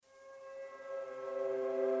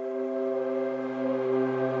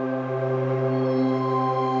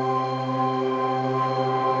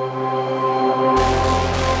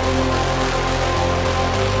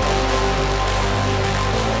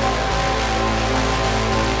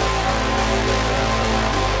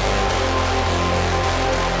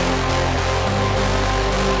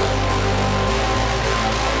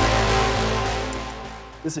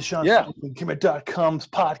This is Sean Yeah. from Gamer.com's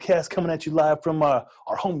podcast coming at you live from our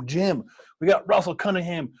home gym. We got Russell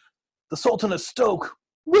Cunningham, the Sultan of Stoke.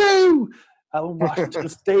 Woo! Out in Washington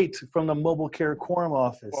State from the Mobile Care Quorum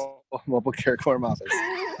office. Mobile Care Quorum office.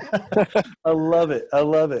 I love it. I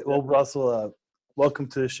love it. Well, Russell, welcome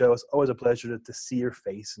to the show. It's always a pleasure to see your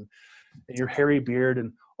face and your hairy beard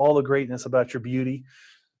and all the greatness about your beauty.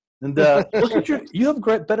 And look at you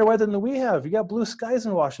have better weather than we have. You got blue skies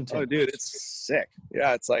in Washington. Oh, dude, it's sick.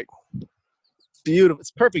 Yeah, it's like beautiful.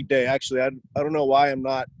 It's a perfect day, actually. I don't know why I'm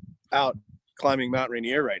not out climbing Mount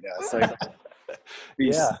Rainier right now. It's like,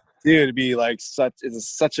 yeah, dude, it'd be like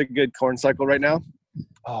such a good corn cycle right now.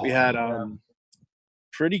 Oh, we had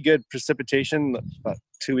pretty good precipitation about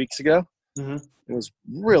 2 weeks ago. Mm-hmm. It was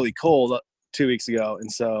really cold 2 weeks ago,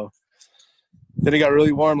 and so then it got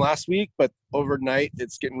really warm last week, but overnight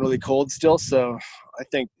it's getting really cold still. So I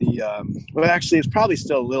think actually it's probably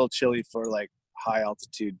still a little chilly for like high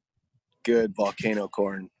altitude, good volcano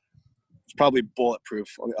corn. It's probably bulletproof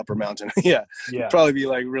on the upper mountain. yeah. It'd probably be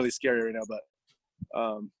like really scary right now,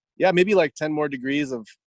 but maybe like 10 more degrees of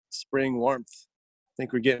spring warmth. I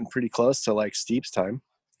think we're getting pretty close to like Steep's time.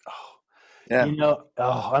 Oh, yeah.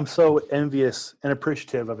 I'm so envious and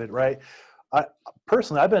appreciative of it. Right. I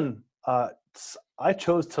personally, I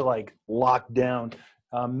chose to like lock down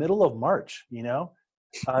middle of March, I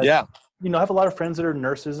have a lot of friends that are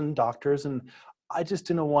nurses and doctors, and I just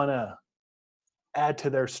didn't want to add to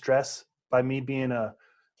their stress by me being a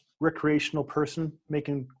recreational person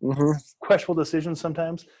making questionable decisions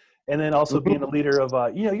sometimes. And then also being a leader of,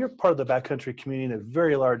 you're part of the backcountry community in a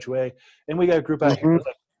very large way. And we got a group out here with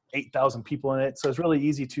like 8,000 people in it. So it's really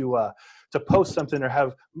easy to post something or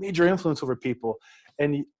have major influence over people.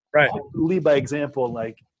 And lead by example,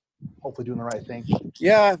 like hopefully doing the right thing.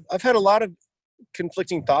 Yeah, I've had a lot of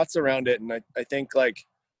conflicting thoughts around it, and I think like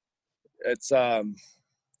it's a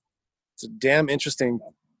damn interesting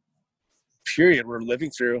period we're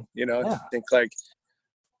living through. I think like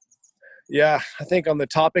I think on the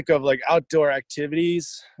topic of like outdoor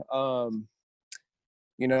activities,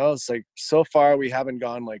 it's like so far we haven't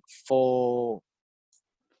gone like full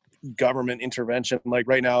government intervention. Like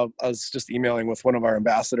right now, I was just emailing with one of our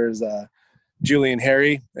ambassadors, Julian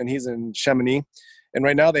Harry, and he's in Chamonix. And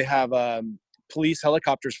right now they have police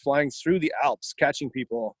helicopters flying through the Alps, catching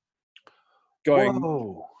people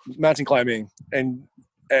going mountain climbing and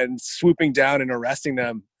swooping down and arresting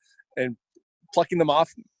them and plucking them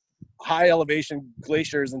off high elevation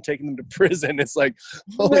glaciers and taking them to prison. It's like,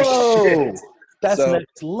 holy shit. That's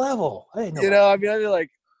next level. I didn't know I'd be like,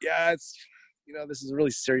 it's, this is a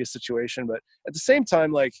really serious situation, but at the same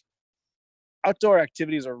time, like outdoor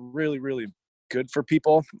activities are really, really good for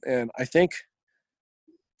people. And I think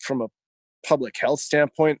from a public health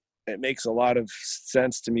standpoint, it makes a lot of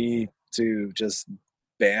sense to me to just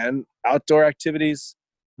ban outdoor activities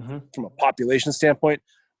from a population standpoint.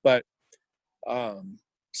 But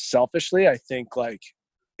selfishly, I think like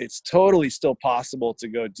it's totally still possible to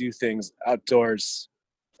go do things outdoors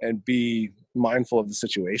and be mindful of the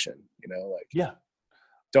situation,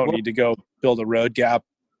 don't need to go build a road gap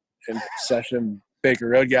in Session Baker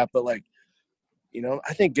Road Gap, but like,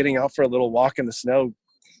 I think getting out for a little walk in the snow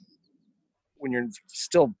when you're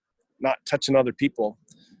still not touching other people.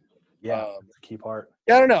 Yeah, that's the key part.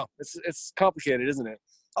 Yeah, I don't know. It's complicated, isn't it?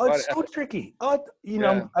 Oh, it's so tricky. I'm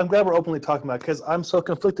glad we're openly talking about it because I'm so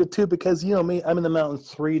conflicted too because, me, I'm in the mountains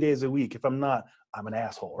 3 days a week. If I'm not, I'm an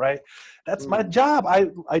asshole, right? That's my job.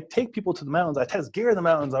 I take people to the mountains. I test gear in the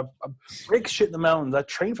mountains. I break shit in the mountains. I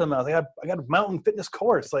train for the mountains. I got a mountain fitness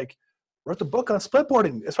course. Like, wrote the book on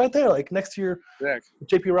splitboarding. It's right there, like next to your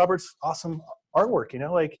JP Roberts awesome artwork,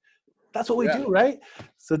 like that's what we do, right?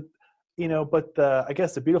 So, but I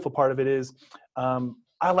guess the beautiful part of it is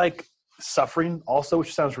I like suffering also,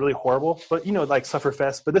 which sounds really horrible, but like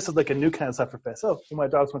Sufferfest, but this is like a new kind of Sufferfest. Oh, my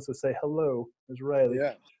dog wants to say hello. There's Riley.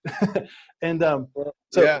 Yeah. And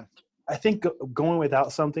I think going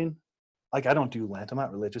without something, like I don't do Lent, I'm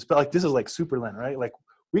not religious, but like this is like super Lent, right? Like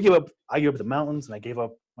I gave up the mountains and I gave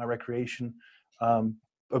up my recreation.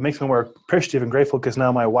 It makes me more appreciative and grateful because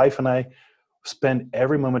now my wife and I spend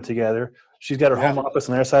every moment together. She's got her home office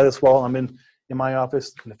on their side of this wall. I'm in my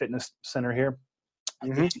office in the fitness center here.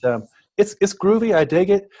 It's groovy. I dig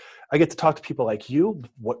it. I get to talk to people like you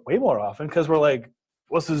way more often because we're like,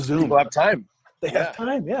 what's the Zoom? People have time. They have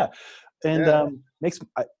time, And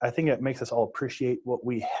I think it makes us all appreciate what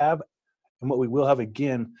we have and what we will have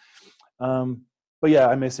again. But yeah,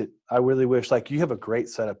 I miss it. I really wish you have a great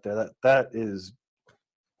setup there. That is.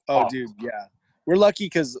 Oh, awesome. Dude, yeah. We're lucky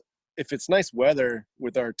because if it's nice weather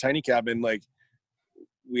with our tiny cabin, like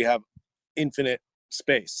we have infinite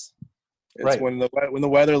space. It's Right. when the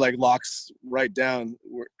weather like locks right down,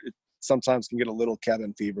 it sometimes can get a little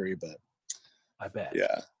cabin fevery, but I bet.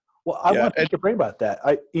 yeah, Well, I yeah, want to pick your brain about that.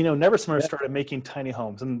 Never Summer yeah. started making tiny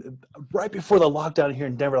homes, and right before the lockdown here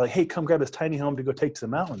in Denver, like, hey, come grab this tiny home to go take to the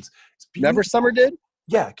mountains. It's Never beautiful. Summer did.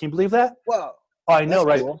 Yeah, can you believe that? Wow, Oh, I know, that's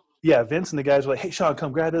right? cool. Yeah, Vince and the guys were like, hey, Sean,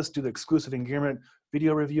 come grab this, do the exclusive engagement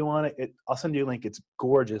video review on it. I'll send you a link. It's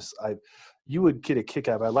gorgeous. You would get a kick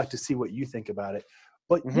out of it. I'd like to see what you think about it.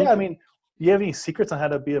 But Hmm. yeah, I mean, you have any secrets on how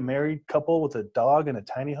to be a married couple with a dog and a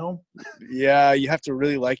tiny home? Yeah, you have to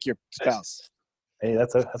really like your spouse. Hey,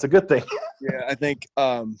 that's a good thing. Yeah, I think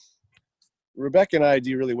Rebecca and I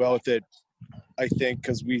do really well with it. I think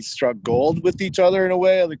because we struck gold with each other in a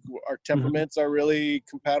way. Like our temperaments are really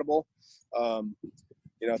compatible.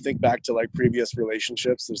 Think back to like previous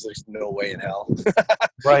relationships. There's like no way in hell.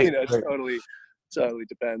 Right. It Right. totally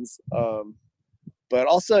depends. But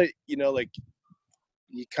also, like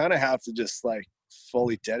you kind of have to just like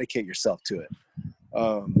fully dedicate yourself to it.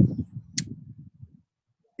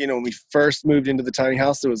 When we first moved into the tiny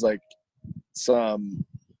house, there was like some,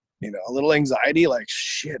 a little anxiety, like,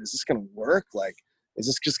 shit, is this going to work? Like, is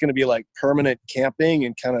this just going to be like permanent camping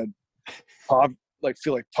and kind of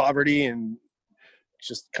feel like poverty and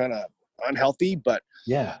just kind of unhealthy? But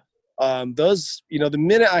Yeah. the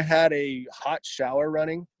minute I had a hot shower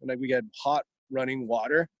running and like we had hot running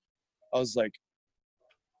water, I was like,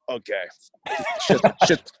 okay,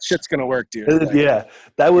 shit's gonna work, dude. Like, Yeah,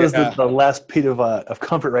 that was yeah, the last bit of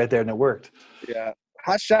comfort right there, and it worked. yeah.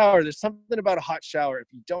 Hot shower. There's something about a hot shower. If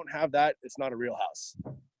you don't have that, it's not a real house.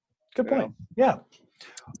 Good You know? point. Yeah,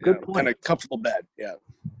 good point. And a comfortable bed. Yeah.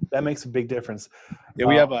 That makes a big difference. Yeah,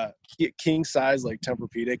 we have a king size like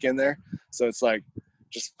Tempur-Pedic in there, so it's like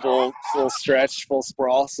just full stretch, full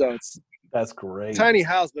sprawl. So it's That's great. tiny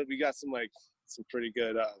house, but we got some pretty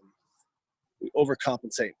good. We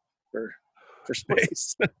overcompensate for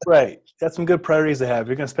space. Right, that's some good priorities to have.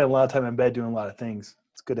 You're going to spend a lot of time in bed doing a lot of things.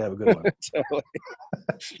 It's good to have a good one.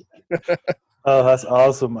 Totally. Oh, that's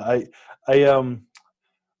awesome. I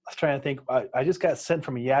was trying to think. I just got sent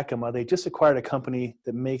from Yakima. They just acquired a company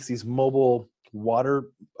that makes these mobile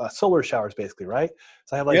water solar showers, basically, right?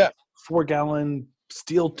 So I have like 4-gallon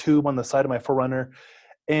steel tube on the side of my 4Runner,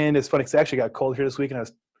 and it's funny because it actually got cold here this week, and I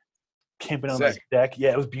was camping on the deck.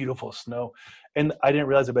 Yeah, it was beautiful snow, and I didn't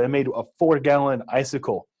realize it, but I made a 4-gallon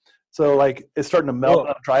icicle. So like it's starting to melt.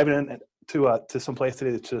 I'm driving in to some place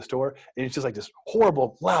today to the store, and it's just like this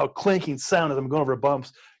horrible, loud, clinking sound as I'm going over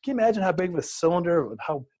bumps. Can you imagine how big of a cylinder and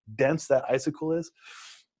how dense that icicle is?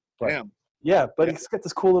 But, damn. Yeah, but it's got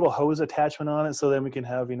this cool little hose attachment on it, so then we can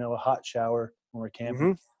have a hot shower when we're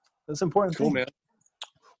camping. That's important. Cool, man.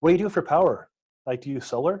 What do you do for power? Like, do you use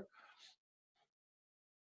solar?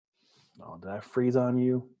 Oh, did I freeze on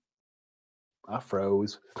you? I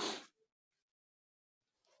froze.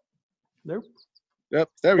 Nope. Yep.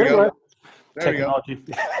 There we go. There Technology.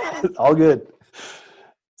 All good.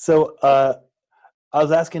 So I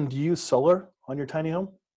was asking, do you use solar on your tiny home?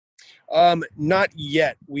 Not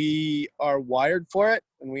yet. We are wired for it,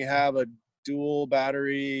 and we have a dual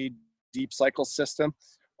battery deep cycle system.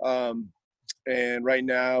 And right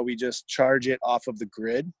now we just charge it off of the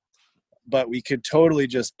grid, but we could totally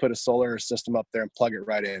just put a solar system up there and plug it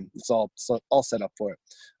right in. It's all set up for it.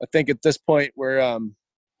 I think at this point we're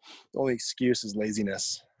the only excuse is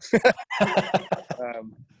laziness.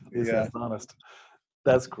 That's honest.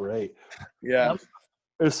 That's great. Yeah.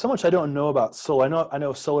 There's so much I don't know about solar. I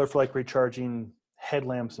know solar for like recharging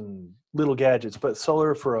headlamps and little gadgets, but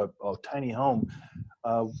solar for a tiny home.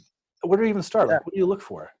 Where do you even start? Like, what do you look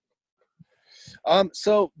for?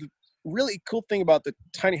 So the really cool thing about the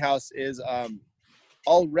tiny house is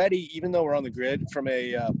already, even though we're on the grid, from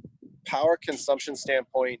a power consumption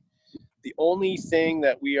standpoint, the only thing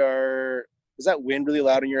that is that wind really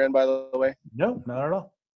loud on your end, by the way? No, not at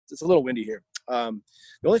all. It's a little windy here. The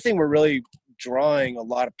only thing we're really drawing a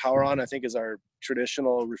lot of power on, I think, is our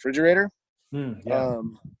traditional refrigerator.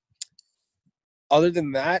 Other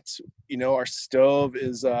than that, our stove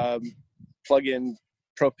is plug-in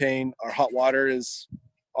propane. Our hot water is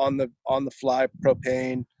on the fly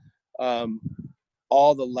propane.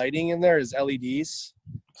 All the lighting in there is LEDs.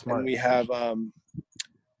 Smart. And we have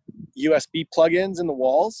USB plug-ins in the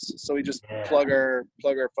walls, so we just plug our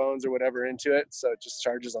phones or whatever into it, so it just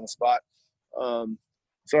charges on the spot.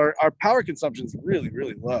 So our power consumption is really,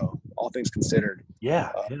 really low, all things considered. I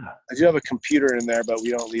do have a computer in there, but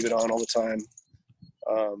we don't leave it on all the time.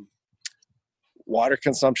 Water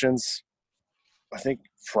consumption's, I think,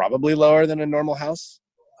 probably lower than a normal house.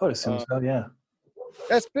 I would assume so, yeah.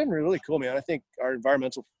 That's been really cool, man. I think our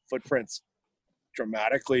environmental footprint's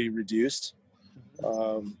dramatically reduced.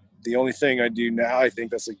 the only thing I do now, I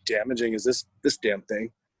think that's like damaging, is this damn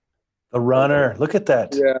thing. The runner. Look at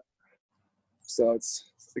that. Yeah. So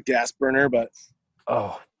it's a gas burner, but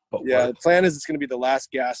Oh, but yeah, what? the plan is it's going to be the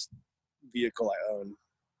last gas vehicle I own.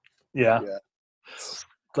 Yeah. Yeah.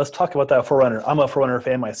 Let's talk about that 4Runner. I'm a 4Runner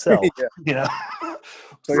fan myself. Yeah. You know,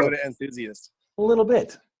 Toyota enthusiast. a little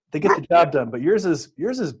bit. They get the job done, but yours is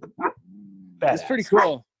bad. It's pretty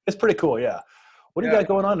cool. It's pretty cool. Yeah. What do you got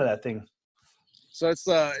going on to that thing? So it's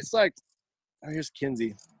like, oh, here's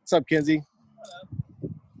Kinsey. What's up, Kinsey?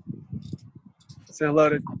 Say hello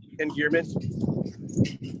to Ken Gearman.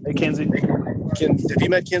 Hey, Kinsey. Have you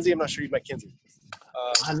met Kinsey? I'm not sure you've met Kinsey.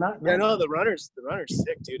 I'm not. Yeah, no, the runner's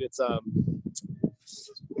sick, dude. It's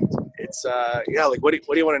yeah. Like, what do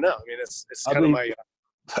you want to know? I mean, it's kind of my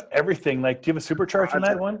everything. Like, do you have a supercharger on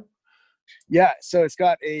that one? Yeah. So it's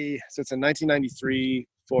a 1993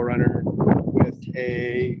 4Runner with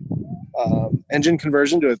a engine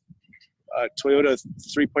conversion to a Toyota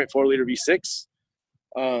 3.4 liter V6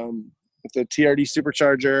 with the TRD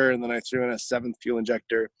supercharger, and then I threw in a 7th fuel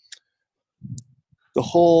injector. The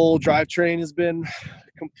whole drivetrain has been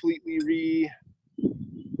completely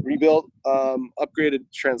rebuilt, upgraded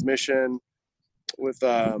transmission with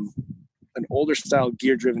an older style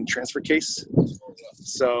gear driven transfer case.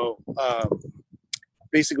 So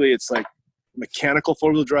basically it's like mechanical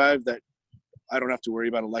 4-wheel drive that I don't have to worry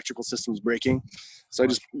about electrical systems breaking. So I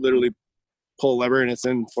just literally pull a lever and it's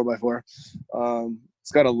in 4x4.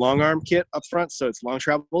 It's got a long arm kit up front, so it's long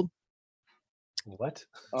traveled. What?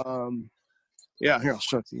 Yeah, here, I'll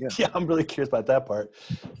show it to you. Yeah, I'm really curious about that part.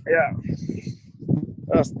 Yeah.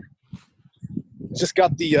 Just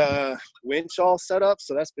got the winch all set up,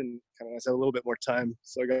 so that's been kind of nice. I have a little bit more time.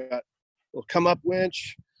 So I got a little come up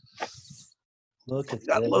winch. Look at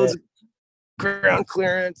Got that. loads of ground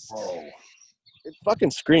clearance. Whoa. It fucking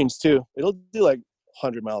screams too. It'll do like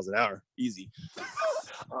 100 miles an hour, easy.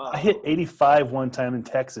 I hit 85 one time in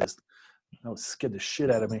Texas. That scared the shit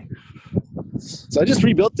out of me. So I just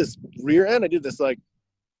rebuilt this rear end. I did this like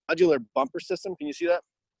modular bumper system. Can you see that?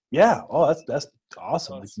 Yeah. Oh, that's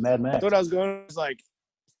awesome. Like Mad Max. I thought I was going was like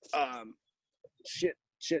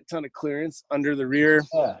shit ton of clearance under the rear.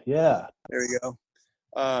 Yeah. There we go.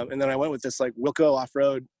 And then I went with this like Wilco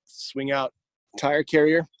off-road swing out tire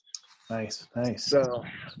carrier. Nice. So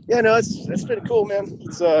yeah, no, it's been cool, man.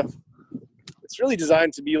 It's really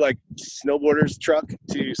designed to be like snowboarder's truck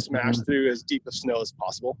to smash through as deep of snow as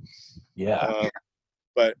possible. Yeah.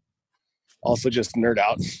 But also just nerd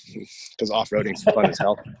out because off-roading's fun as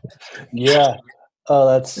hell. Yeah. Oh,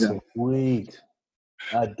 that's sweet.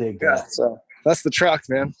 I dig that. Yeah, so that's the truck,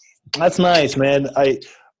 man. That's nice, man.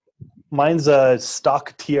 Mine's a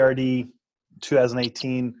stock TRD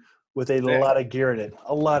 2018 with a lot of gear in it.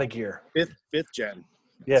 A lot of gear. Fifth gen.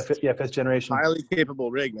 Yeah, fifth generation. Highly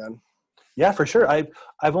capable rig, man. Yeah, for sure.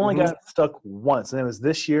 I've only got stuck once, and it was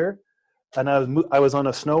this year. And I was on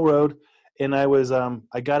a snow road, and I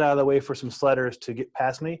got out of the way for some sledders to get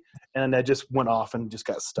past me, and I just went off and just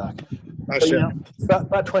got stuck. Oh, shit.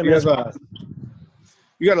 About 20 minutes.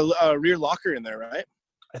 You got a rear locker in there, right?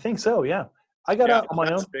 I think so. Yeah, I got out on my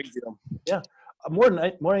own. That's a big deal. Yeah, more than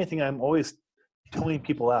anything, I'm always towing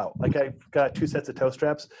people out. Like I've got 2 sets of tow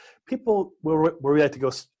straps. People where we like to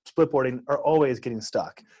go split boarding are always getting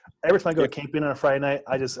stuck. Every time I go camping on a Friday night,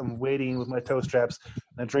 I'm waiting with my tow straps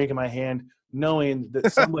and a drink in my hand, knowing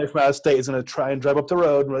that somebody from out of state is going to try and drive up the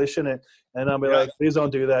road and really shouldn't. And I'll be like, please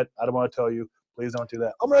don't do that. I don't want to tell you. Please don't do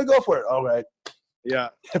that. I'm going to go for it. All right. Yeah.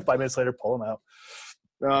 5 minutes later, pull them out.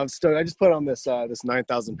 No, I'm stoked. I just put on this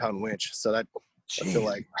 9,000 pound winch, so that I feel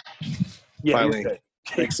like finally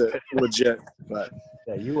makes it legit. But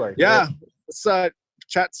yeah, you are. Yeah, let's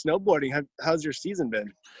chat snowboarding. How's your season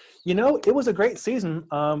been? You know, it was a great season.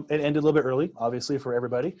 It ended a little bit early, obviously, for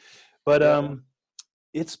everybody. But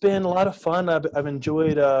it's been a lot of fun. I've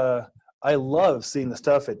enjoyed I love seeing the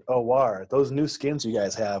stuff at OR. Those new skins you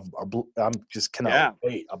guys have, I'm just cannot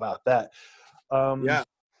wait about that.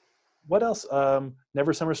 What else?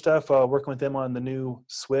 Never Summer Stuff, working with them on the new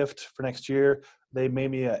Swift for next year. They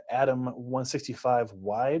made me an Atom 165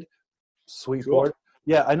 wide. Sweet board.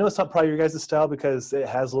 Yeah, I know it's not probably your guys' style because it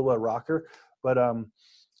has a little bit of rocker, but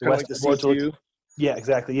the like the C2. Yeah,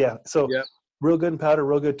 exactly. Yeah. So real good in powder,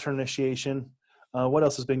 real good turn initiation. What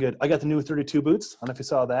else has been good? I got the new 32 boots. I don't know if you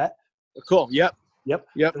saw that. Cool. Yep.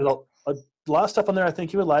 There's a lot of stuff on there I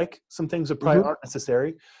think you would like. Some things that probably aren't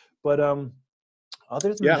necessary. But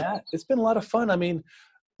other than that, it's been a lot of fun. I mean,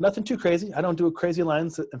 nothing too crazy. I don't do crazy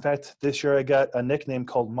lines. In fact, this year I got a nickname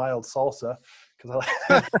called Mild Salsa. Because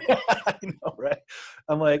I know, right?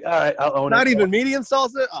 I'm like, all right, I'll own it. Not even medium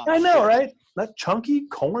salsa? Oh, I know, right? Not chunky,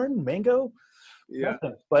 corn, mango. Yeah.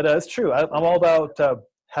 Nothing. But it's true. I'm all about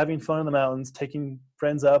having fun in the mountains, taking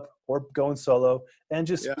friends up or going solo, and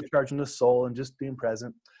just recharging the soul and just being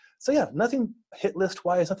present. So yeah, nothing hit list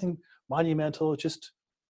wise, nothing monumental, just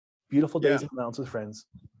beautiful days in the mountains with friends.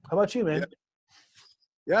 How about you, man?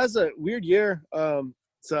 Yeah, it's a weird year.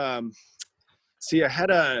 See, I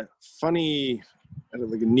had a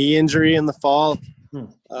like a knee injury in the fall. Had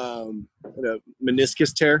a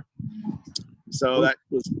meniscus tear. So that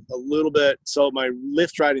was a little bit. So my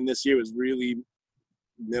lift riding this year was really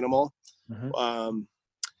minimal,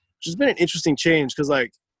 which has been an interesting change because,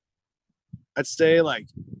 like, I'd say like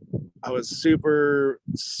I was super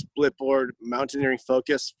split board mountaineering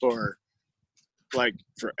focused for like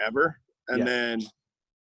forever, and then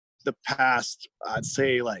the past, I'd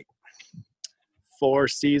say like 4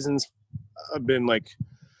 seasons, I've been like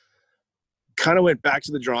kind of went back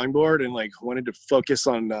to the drawing board and like wanted to focus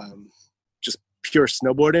on just pure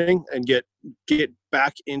snowboarding and get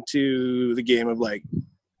back into the game of like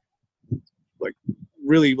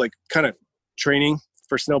really like kind of training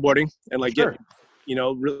for snowboarding and like get, you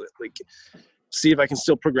know, really like see if I can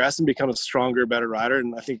still progress and become a stronger, better rider.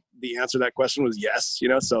 And I think the answer to that question was yes, you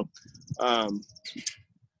know, so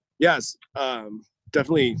yes,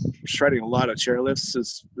 definitely shredding a lot of chairlifts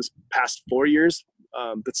this past 4 years,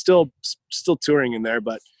 but still touring in there.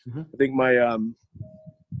 But I think my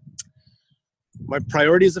my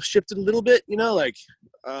priorities have shifted a little bit, you know, like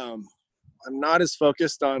I'm not as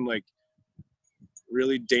focused on like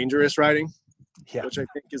really dangerous riding, which I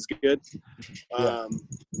think is good.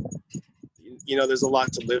 You know, there's a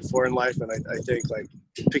lot to live for in life, and I think like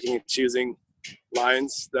picking and choosing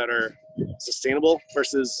lines that are sustainable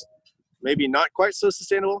versus maybe not quite so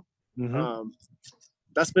sustainable.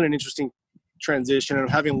 That's been an interesting transition, and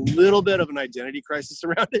I'm having a little bit of an identity crisis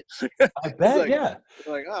around it. I bet, like,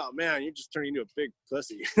 like, oh man, you're just turning into a big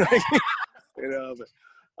pussy, you know.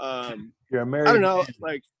 But you're a married I don't know, man.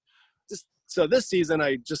 like just so this season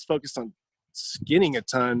I just focused on skinning a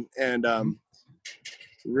ton and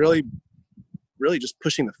really just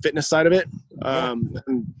pushing the fitness side of it.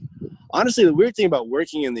 And honestly, the weird thing about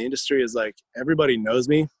working in the industry is like everybody knows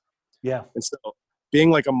me. Yeah. And so being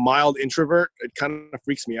like a mild introvert, it kind of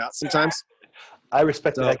freaks me out sometimes. I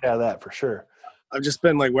respect the heck out of that for sure. I've just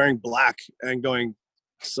been like wearing black and going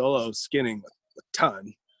solo skinning a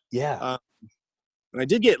ton. Yeah. And I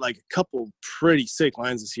did get like a couple pretty sick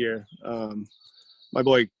lines this year. My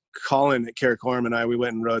boy Colin at Karakoram and we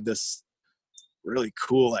went and rode this really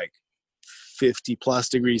cool, like 50 plus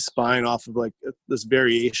degree spine off of like this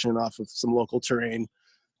variation off of some local terrain.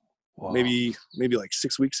 Wow. Maybe like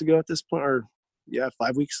 6 weeks ago at this point, or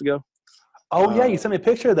 5 weeks ago. Oh yeah, you sent me a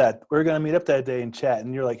picture of that. We were gonna meet up that day and chat,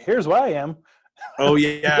 and you're like, "Here's where I am." Oh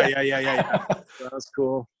yeah. That was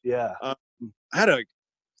cool. Yeah. I had a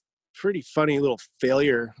pretty funny little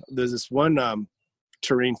failure. There's this one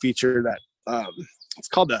terrain feature that it's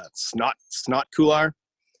called the Snot Couloir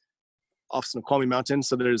off Snoqualmie Mountain.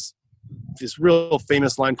 So there's this real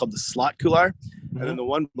famous line called the Slot Couloir, and then the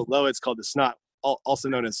one below it's called the Snot, also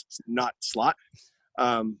known as Not Slot.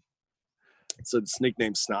 So it's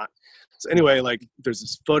nicknamed Snot. So anyway, like there's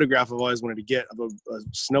this photograph I've always wanted to get of a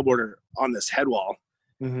snowboarder on this head wall.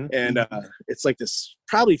 And it's like this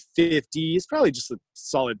probably 50, it's probably just a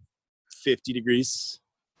solid 50 degrees,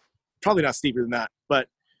 probably not steeper than that, but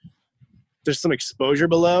there's some exposure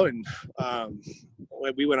below. And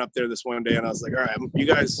we went up there this one day and I was like, all right, you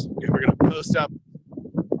guys, we're going to post up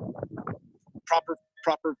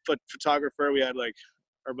proper photographer. We had like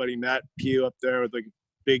our buddy Matt Pugh up there with like a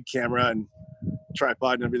big camera and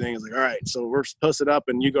tripod and everything. I was like, all right, so we're posted up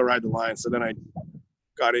and you go ride the line. So then I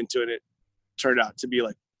got into it. It turned out to be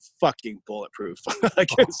like fucking bulletproof. Like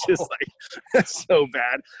it's just like, it's so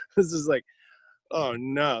bad. This is like, oh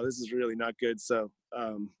no, this is really not good. So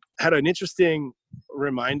had an interesting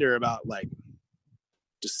reminder about like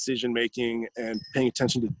decision making and paying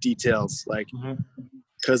attention to details, like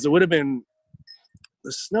because it would have been,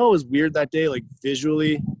 the snow was weird that day, like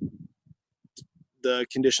visually the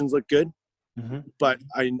conditions look good, but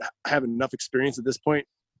I have enough experience at this point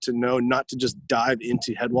to know not to just dive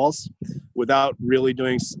into head walls without really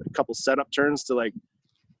doing a couple setup turns to like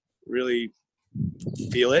really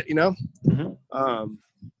feel it, you know?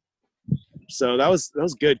 So that was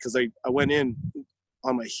good because I went in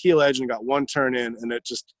on my heel edge and got one turn in and it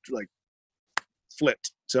just like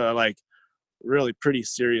flipped to like really pretty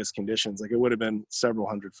serious conditions. Like it would have been several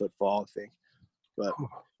 100-foot fall, I think. But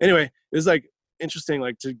anyway, it was like interesting,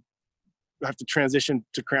 like to have to transition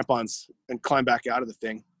to crampons and climb back out of the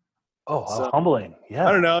thing. Oh, so, humbling. Yeah.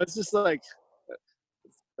 I don't know. It's just like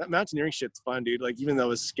that mountaineering shit's fun, dude. Like even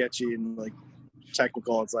though it's sketchy and like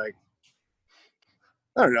technical, it's like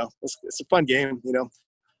I don't know. It's a fun game, you know.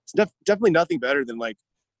 It's definitely nothing better than like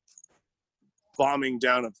bombing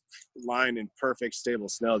down a line in perfect stable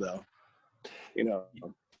snow, though. You know.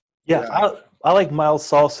 Yeah, I like mild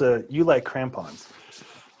salsa. You like crampons.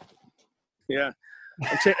 Yeah,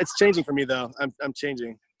 it's changing for me though. I'm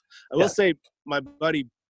changing. I will say my buddy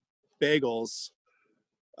Bagels,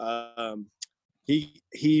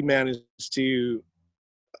 he managed to.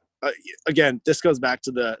 Again, this goes back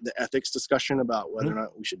to the ethics discussion about whether or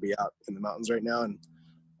not we should be out in the mountains right now. And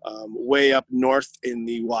way up north in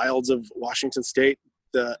the wilds of Washington State,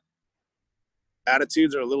 the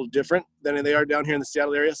attitudes are a little different than they are down here in the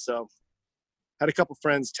Seattle area. So had a couple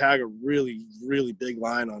friends tag a really, really big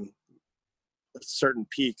line on a certain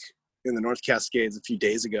peak in the North Cascades a few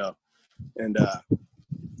days ago. And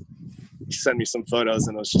he sent me some photos,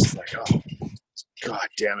 and I was just like, oh, God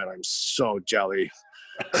damn it, I'm so jelly.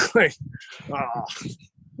 Like, oh,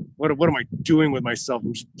 what am I doing with myself?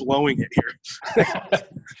 I'm just blowing it here.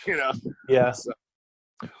 You know? Yeah. So.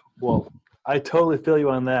 Well, I totally feel you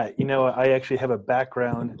on that. You know, I actually have a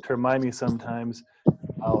background to remind me sometimes.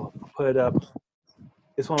 I'll put it up.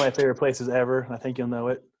 It's one of my favorite places ever, and I think you'll know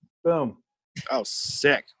it. Boom. Oh,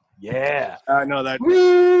 sick. Yeah. I know that.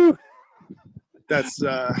 Woo! That's,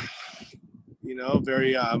 you know,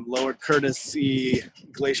 very Lower Curtis-y,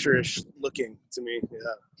 glacierish looking to me.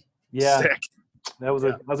 Yeah. Sick. That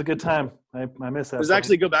was a good time. I miss that. There's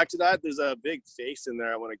actually, go back to that. There's a big face in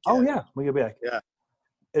there I want to get. Oh, yeah. We get back. Yeah.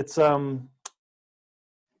 It's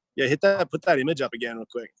Yeah, put that image up again real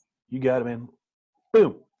quick. You got it, man.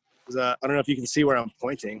 Boom. I don't know if you can see where I'm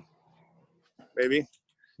pointing. Maybe.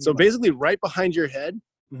 So basically right behind your head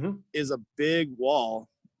is a big wall.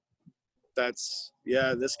 That's,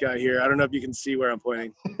 this guy here. I don't know if you can see where I'm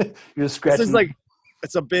pointing. You're just scratching. This is like,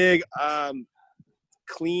 it's a big,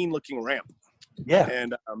 clean looking ramp. Yeah.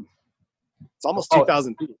 And it's almost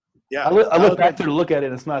 2,000 feet. Yeah. I look back there to look at it,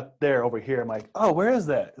 and it's not there over here. I'm like, oh, where is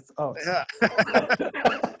that? Yeah.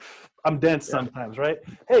 I'm dense sometimes, right?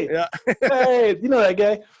 Hey, yeah. Hey, you know that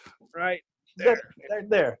guy? Right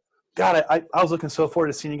there. Got it. I was looking so forward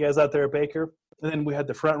to seeing you guys out there at Baker. And then we had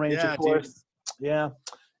the Front Range, of course. Dude. Yeah.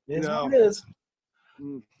 It is.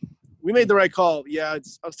 We made the right call. Yeah, I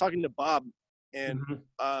was talking to Bob, and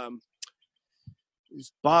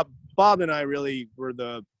Bob and I really were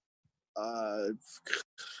the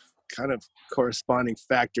kind of corresponding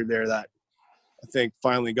factor there that I think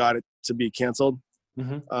finally got it to be canceled.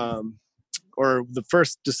 Or the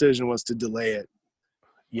first decision was to delay it.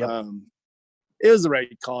 Yeah. It was the right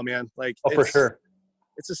call, man. Like, for sure.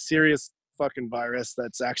 It's a serious fucking virus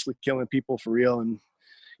that's actually killing people for real. And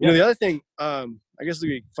you know, the other thing, I guess it'd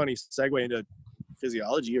be a funny segue into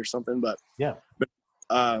physiology or something, but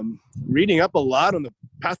reading up a lot on the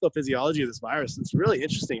pathophysiology of this virus, it's really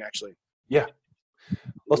interesting, actually. Yeah.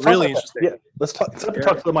 Let's really interesting. Yeah. Let's talk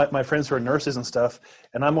to my friends who are nurses and stuff,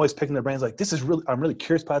 and I'm always picking their brains. Like, I'm really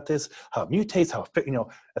curious about this, how it mutates, how it,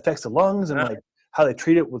 affects the lungs, and like how they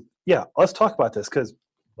treat it with. Yeah, let's talk about this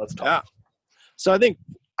let's talk. Yeah. So I think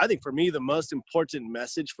for me, the most important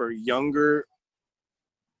message for younger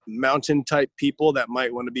mountain type people that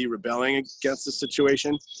might want to be rebelling against the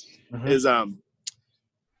situation is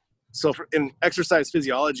so in exercise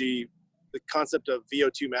physiology, the concept of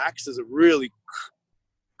VO2 max is a really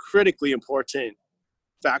critically important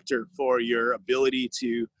factor for your ability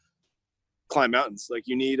to climb mountains. Like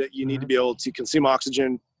you need to be able to consume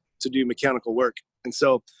oxygen to do mechanical work. And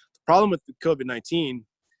so the problem with the COVID-19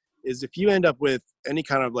 is if you end up with any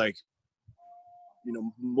kind of like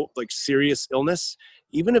serious illness,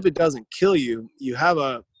 even if it doesn't kill you, you have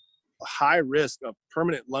a high risk of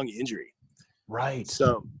permanent lung injury. Right.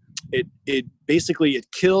 So it basically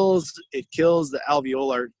kills the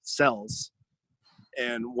alveolar cells.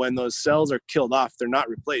 And when those cells are killed off, they're not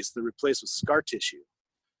replaced. They're replaced with scar tissue.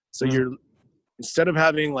 So you're, instead of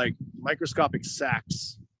having like microscopic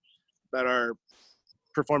sacs that are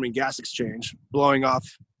performing gas exchange, blowing off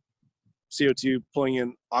CO2, pulling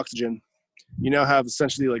in oxygen, you now have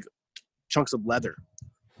essentially like chunks of leather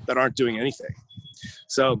that aren't doing anything.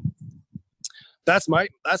 So that's my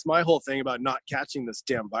whole thing about not catching this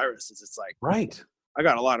damn virus is it's like, right. I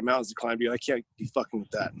got a lot of mountains to climb, dude. I can't be fucking with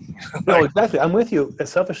that. No, exactly. I'm with you.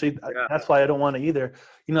 Selfishly, that's why I don't want to either.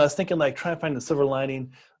 I was thinking like trying to find the silver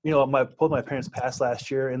lining. Both my parents passed last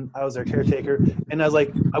year, and I was their caretaker. And I was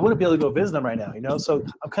like, I wouldn't be able to go visit them right now. So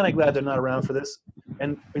I'm kind of glad they're not around for this.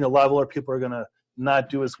 And a lot of older people are gonna not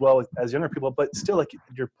do as well as younger people. But still, like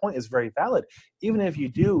your point is very valid. Even if you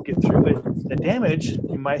do get through it, the damage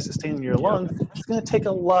you might sustain in your lung is going to take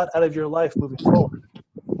a lot out of your life moving forward.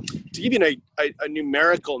 To give you a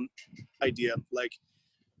numerical idea, like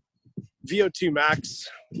VO2 max,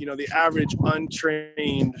 the average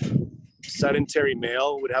untrained sedentary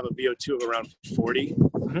male would have a VO2 of around 40,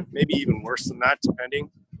 maybe even worse than that, depending.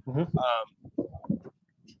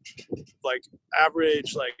 Like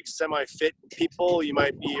average, like semi-fit people, you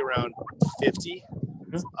might be around 50.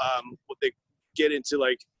 What they get into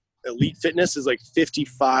like elite fitness is like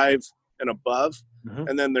 55 and above.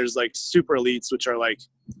 And then there's like super elites, which are like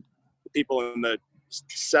people in the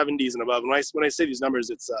 70s and above. When I say these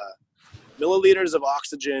numbers, it's milliliters of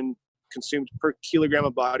oxygen consumed per kilogram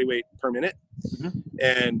of body weight per minute.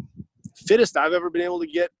 And fittest I've ever been able to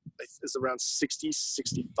get is around 60,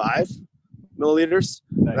 65 milliliters.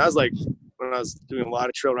 Nice. And that was like when I was doing a lot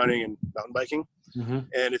of trail running and mountain biking.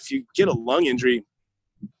 And if you get a lung injury,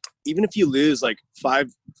 even if you lose like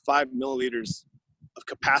five milliliters of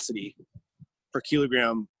capacity per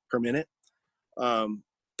kilogram per minute,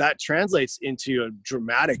 that translates into a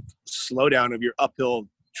dramatic slowdown of your uphill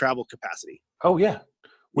travel capacity. Oh yeah.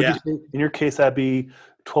 Would you say in your case that'd be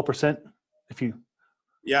 12% if you?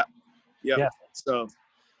 Yeah. So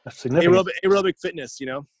that's significant. Aerobic fitness,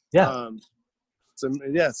 Yeah. So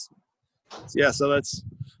yes. Yeah. So that's,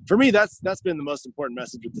 for me, that's been the most important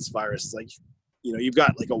message with this virus. Like, you've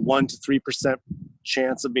got like a 1 to 3%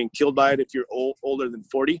 chance of being killed by it if you're older than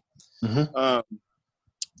 40.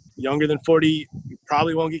 Younger than 40, you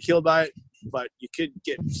probably won't get killed by it, but you could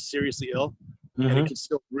get seriously ill, and it could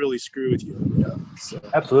still really screw with you. So,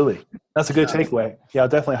 absolutely. That's a good takeaway. Yeah, I'll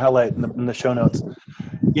definitely highlight in the show notes.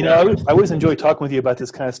 I always enjoy talking with you about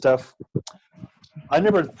this kind of stuff. I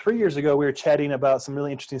remember 3 years ago we were chatting about some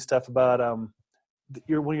really interesting stuff about one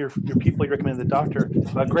of your people you recommended, the doctor,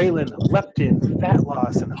 about ghrelin, leptin, fat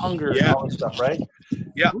loss, and hunger, and all this stuff, right?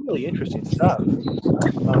 Yeah. Really interesting stuff.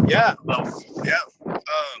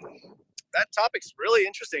 That topic's really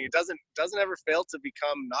interesting. It doesn't ever fail to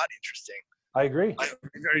become not interesting. I agree.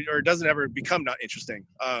 Or it doesn't ever become not interesting.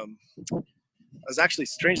 I was actually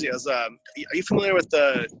are you familiar with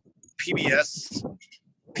the PBS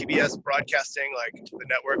broadcasting, like the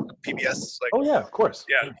network PBS? Like, oh yeah, of course.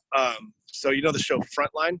 Yeah. So the show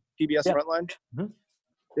Frontline, PBS Frontline?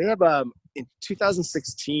 They have, in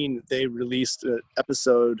 2016, they released an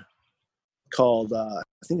episode called, I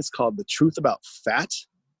think it's called The Truth About Fat.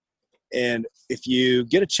 And if you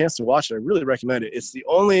get a chance to watch it, I really recommend it. It's the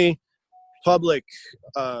only public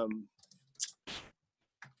kind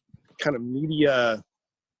of media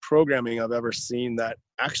programming I've ever seen that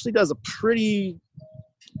actually does a pretty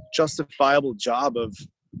justifiable job of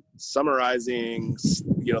summarizing,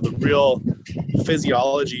 the real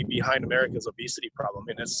physiology behind America's obesity problem.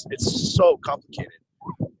 And it's so complicated,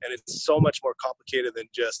 and it's so much more complicated than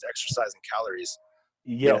just exercise and calories.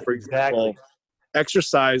 Yeah, for example,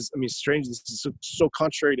 exercise, strangely, this is so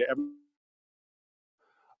contrary to every.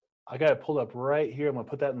 I got it pulled up right here. I'm going to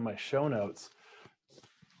put that in my show notes.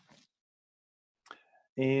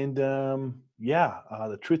 And The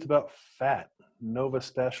Truth About Fat, Nova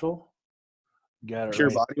Special. Got it. Pure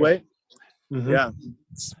right body here. weight. Yeah,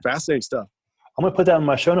 it's fascinating stuff. I'm going to put that in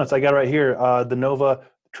my show notes. I got it right here. The Nova,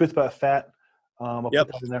 Truth About Fat. I'll put that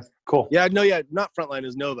in there. Cool. Yeah, not Frontline,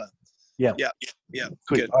 is Nova. Yeah. Sweet.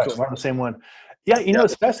 Good. All right, we're on the same one. Yeah,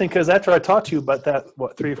 it's fascinating because after I talked to you about that,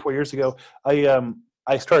 3 or 4 years ago,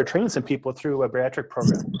 I started training some people through a bariatric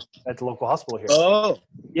program at the local hospital here. Oh.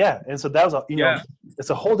 Yeah, and so that was it's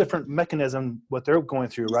a whole different mechanism what they're going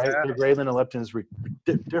through, right? Yeah. Their ghrelin and leptin is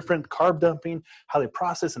different, carb dumping, how they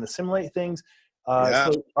process and assimilate things.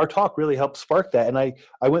 So our talk really helped spark that. And I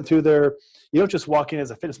went through their, you don't just walk in as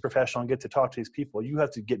a fitness professional and get to talk to these people. You have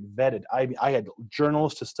to get vetted. I had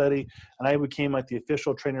journals to study, and I became like the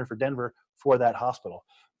official trainer for Denver for that hospital,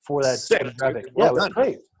 for that demographic. Yeah, it was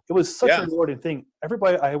great. It was such a rewarding thing.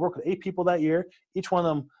 Everybody, I worked with 8 people that year. Each one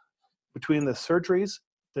of them, between the surgeries,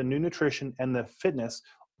 the new nutrition, and the fitness,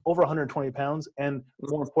 over 120 pounds. And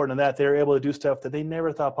more important than that, they were able to do stuff that they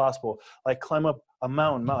never thought possible, like climb up a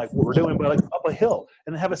mountain, not like what we're doing, but like up a hill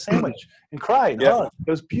and have a sandwich and cry and hug. It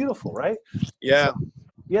was beautiful, right? Yeah.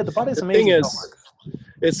 So, the body's the amazing. Thing is,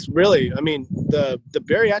 it's really, the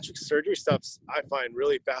bariatric surgery stuff's I find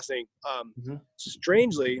really fascinating.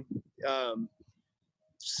 Strangely,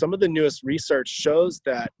 some of the newest research shows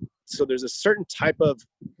that, so there's a certain type of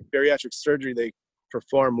bariatric surgery they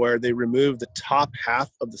perform where they remove the top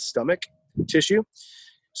half of the stomach tissue.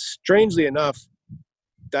 Strangely enough,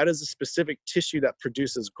 that is a specific tissue that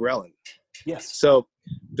produces ghrelin. Yes. So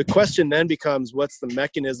the question then becomes, what's the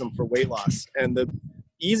mechanism for weight loss? And the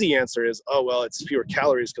easy answer is, it's fewer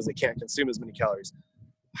calories because they can't consume as many calories.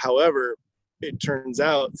 However, it turns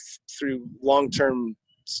out through long-term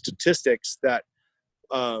statistics that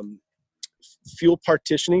fuel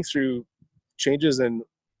partitioning through changes in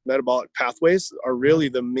metabolic pathways are really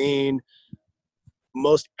the main,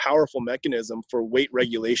 most powerful mechanism for weight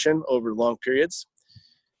regulation over long periods.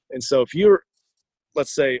 And so if you're,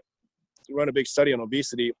 let's say, you run a big study on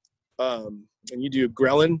obesity, and you do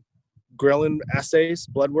ghrelin assays,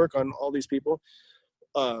 blood work on all these people,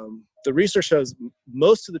 the research shows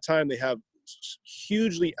most of the time they have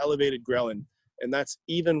hugely elevated ghrelin, and that's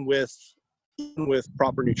even with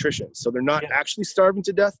proper nutrition. So they're not actually starving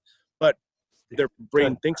to death, but their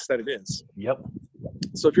brain thinks that it is. Yep.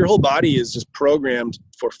 So if your whole body is just programmed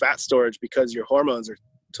for fat storage because your hormones are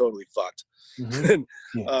totally fucked, then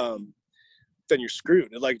you're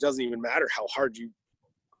screwed. It like doesn't even matter how hard you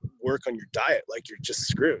work on your diet, like you're just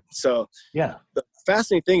screwed. So the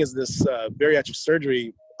fascinating thing is this bariatric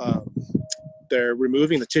surgery, they're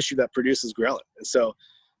removing the tissue that produces ghrelin, and so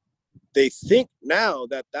they think now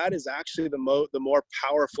that that is actually the more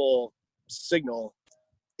powerful signal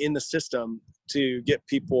in the system to get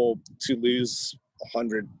people to lose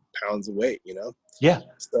 100 pounds of weight, you know? Yeah.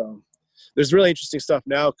 So there's really interesting stuff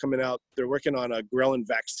now coming out. They're working on a ghrelin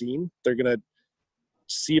vaccine. They're going to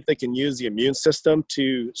see if they can use the immune system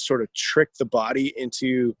to sort of trick the body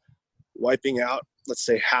into wiping out, let's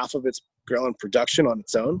say, half of its ghrelin production on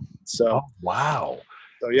its own. So, wow.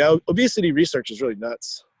 So yeah, obesity research is really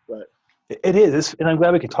nuts, but it is, and I'm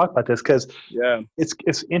glad we could talk about this because yeah,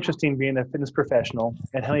 it's interesting being a fitness professional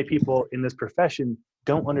and how many people in this profession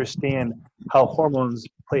don't understand how hormones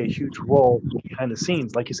play a huge role behind the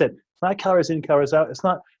scenes. Like you said, it's not calories in, calories out. It's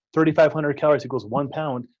not 3,500 calories equals 1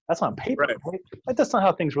 pound. That's on paper. Right? Like, that's not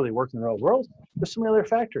how things really work in the real world. There's so many other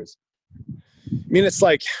factors. I mean, it's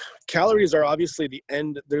like calories are obviously the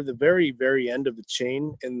end. They're the very, very end of the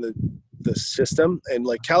chain in the system. And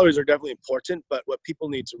like calories are definitely important, but what people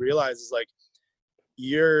need to realize is like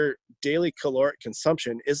your daily caloric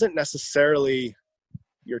consumption isn't necessarily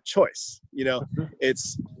your choice. You know,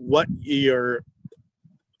 it's what your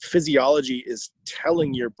physiology is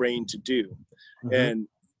telling your brain to do. And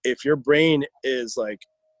if your brain is like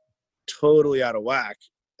totally out of whack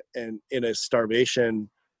and in a starvation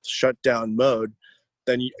shutdown mode,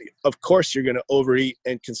 then of course you're going to overeat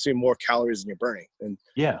and consume more calories than you're burning. And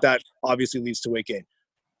that obviously leads to weight gain.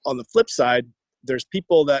 On the flip side, there's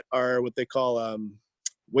people that are what they call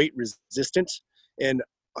weight resistant. And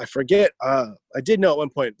I forget, I did know at one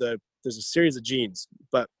point that there's a series of genes,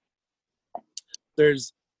 but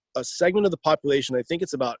there's a segment of the population, I think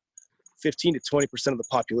it's about 15 to 20% of the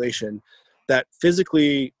population, that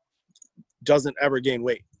physically doesn't ever gain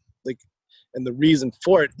weight. Like, and the reason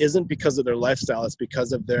for it isn't because of their lifestyle, it's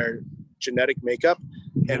because of their genetic makeup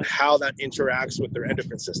and how that interacts with their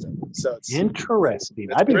endocrine system. So it's interesting.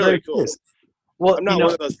 I'd be really very cool. Curious. Well, I'm not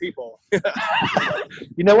one of those people.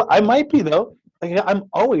 You know what? I might be though. Like, I'm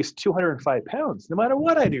always 205 pounds, no matter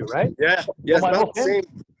what I do, right? Yeah. Yeah.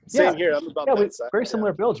 Same here. I'm about that size. Very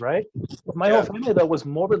similar builds, right? My whole family though was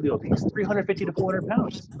morbidly obese, 350 to 400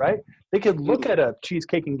 pounds, right? They could look at a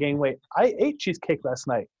cheesecake and gain weight. I ate cheesecake last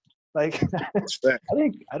night. Like,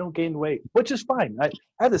 I don't gain weight, which is fine. I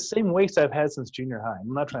have the same waist I've had since junior high.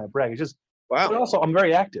 I'm not trying to brag. It's just, but also I'm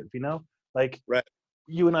very active, you know, like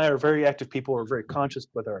you and I are very active people. We're very conscious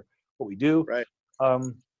with what we do. Right.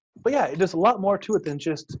 But yeah, there's a lot more to it than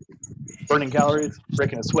just burning calories,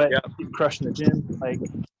 breaking a sweat, crushing the gym, like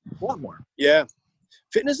a lot more. Yeah.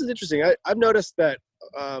 Fitness is interesting. I've noticed that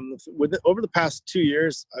over the past 2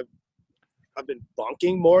 years, I've been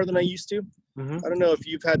bonking more than I used to. I don't know if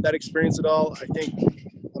you've had that experience at all. I think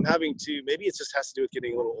I'm having to, maybe it just has to do with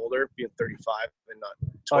getting a little older, being 35 and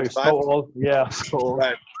not 25. Oh, you're so old. Yeah, so old.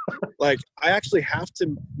 But, like, I actually have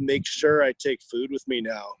to make sure I take food with me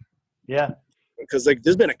now. Yeah. Because like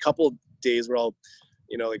there's been a couple days where I'll,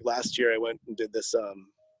 you know, like last year I went and did this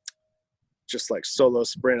just like solo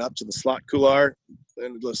sprint up to the slot couloir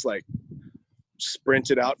and just like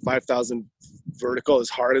sprinted out 5,000 vertical as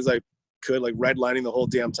hard as I could, like redlining the whole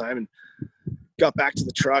damn time, and got back to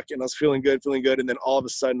the truck and I was feeling good. And then all of a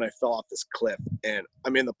sudden I fell off this cliff and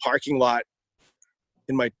I'm in the parking lot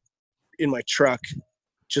in my truck,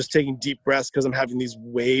 just taking deep breaths because I'm having these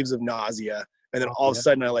waves of nausea. And then all of a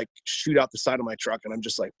sudden I like shoot out the side of my truck and I'm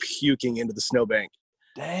just like puking into the snowbank.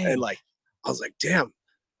 Dang. And like, I was like, damn,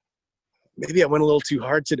 maybe I went a little too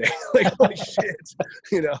hard today. Like, holy shit,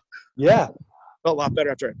 you know? Yeah. Felt a lot better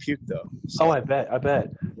after I puked though. So. Oh, I bet.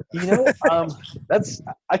 You know,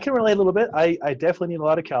 I can relate a little bit. I definitely need a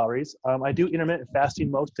lot of calories. I do intermittent fasting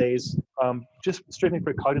most days, just strictly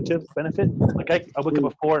for cognitive benefit. Like I wake up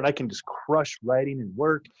at 4 and I can just crush writing and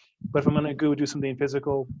work. But if I'm going to go do something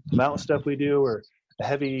physical, mountain stuff we do, or a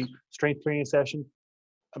heavy strength training session,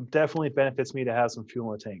 it definitely benefits me to have some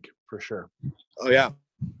fuel in the tank for sure. Oh yeah.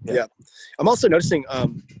 Yeah. I'm also noticing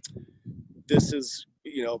this is,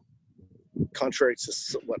 contrary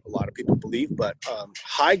to what a lot of people believe, but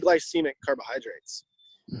high glycemic carbohydrates,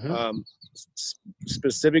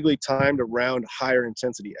 specifically timed around higher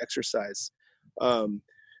intensity exercise.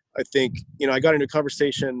 I think, I got into a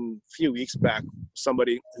conversation a few weeks back with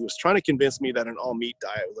somebody who was trying to convince me that an all meat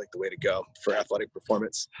diet was like the way to go for athletic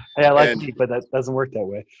performance. Hey, I like meat, but that doesn't work that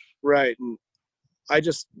way. Right. And I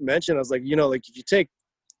just mentioned, I was like, if you take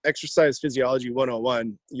Exercise Physiology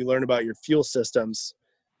 101, you learn about your fuel systems.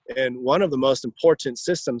 And one of the most important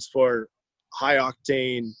systems for high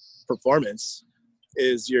octane performance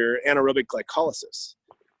is your anaerobic glycolysis.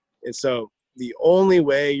 And so the only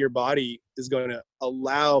way your body is going to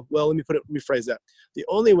allow, let me rephrase that. The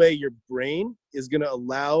only way your brain is going to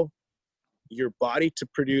allow your body to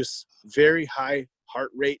produce very high heart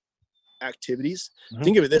rate activities.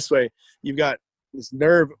 Think of it this way. You've got this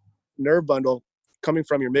nerve bundle coming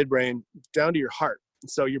from your midbrain down to your heart.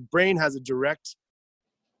 And so your brain has a direct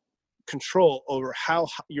control over how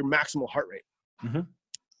your maximal heart rate.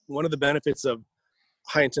 One of the benefits of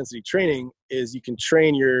high intensity training is you can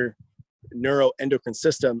train your neuroendocrine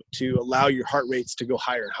system to allow your heart rates to go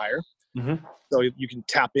higher and higher. So you can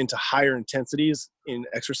tap into higher intensities in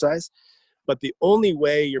exercise. But the only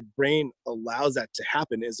way your brain allows that to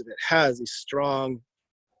happen is if it has a strong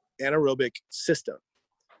anaerobic system.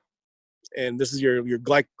 And this is your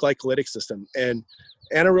glycolytic system. And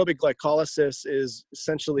anaerobic glycolysis is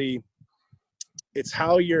essentially, it's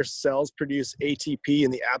how your cells produce ATP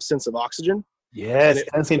in the absence of oxygen. Yes,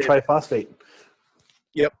 adenosine triphosphate.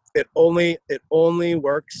 Yep. It only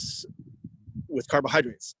works with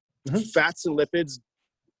carbohydrates. Fats and lipids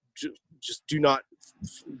just do not,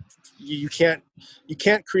 you can't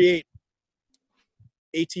create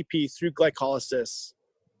ATP through glycolysis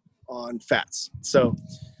on fats. So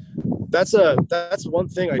that's one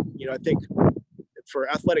thing I think for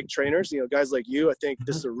athletic trainers, guys like you, I think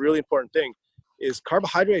this is a really important thing, is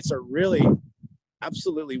carbohydrates are really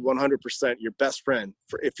absolutely 100% your best friend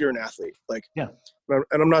if you're an athlete.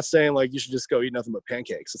 And I'm not saying you should just go eat nothing but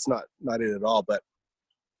pancakes. It's not it at all. But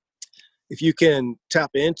if you can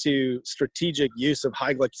tap into strategic use of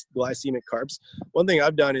high glycemic carbs, one thing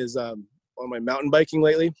I've done is on my mountain biking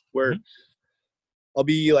lately, where I'll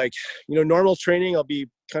be normal training, I'll be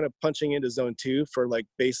kind of punching into zone 2 for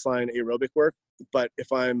baseline aerobic work. But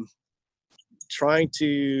if I'm trying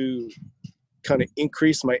to kind of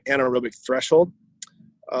increase my anaerobic threshold,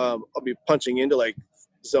 I'll be punching into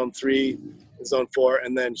zone 3, zone 4,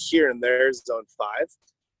 and then here and there zone 5.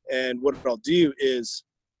 And what I'll do is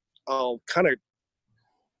I'll kind of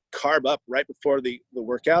carb up right before the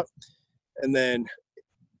workout. And then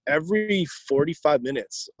every 45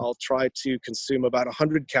 minutes, I'll try to consume about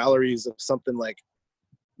 100 calories of something like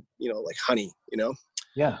honey,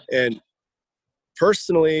 Yeah. And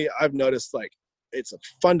personally, I've noticed it's a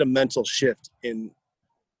fundamental shift in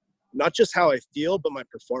not just how I feel, but my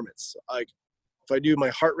performance. If I do my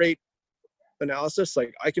heart rate analysis,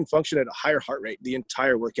 I can function at a higher heart rate the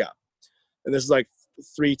entire workout. And this is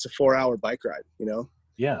 3 to 4 hour bike ride,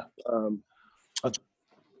 Yeah.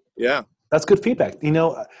 Yeah. That's good feedback.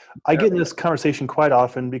 I get in this conversation quite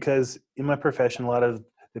often because in my profession, a lot of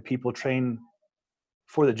the people train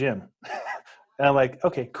for the gym. And I'm like,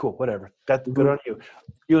 okay, cool, whatever. That's good on you.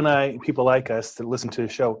 You and I, people like us that listen to the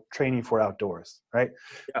show, training for outdoors, right?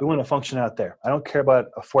 Yeah. We want to function out there. I don't care about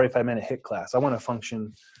a 45-minute HIIT class. I want to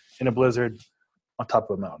function in a blizzard on top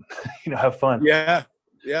of a mountain, have fun. Yeah.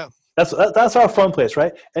 Yeah. That's our fun place,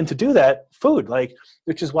 right? And to do that, food,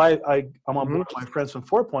 which is why I'm on board with my friends from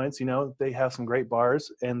 4 Points. They have some great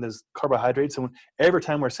bars and there's carbohydrates. And every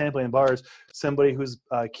time we're sampling bars, somebody who's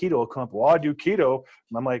keto will come up, well, I do keto.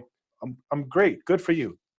 And I'm like, I'm great. Good for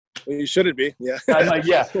you. Well, you shouldn't be. Yeah. I'm like,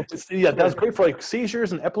 that's great for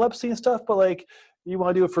seizures and epilepsy and stuff. But you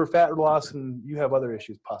want to do it for fat loss and you have other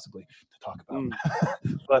issues possibly to talk about.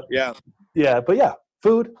 But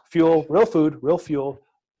food, fuel, real fuel.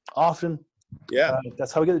 Often,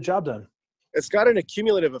 that's how we get the job done. It's got an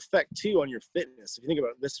accumulative effect too on your fitness. If you think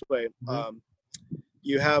about it this way,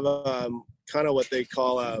 you have kind of what they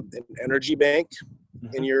call an energy bank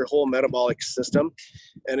in your whole metabolic system,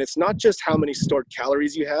 and it's not just how many stored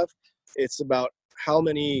calories you have; it's about how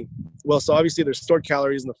many. Well, so obviously there's stored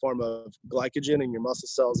calories in the form of glycogen in your muscle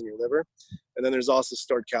cells and your liver, and then there's also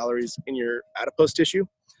stored calories in your adipose tissue.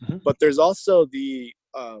 But there's also the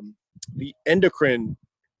endocrine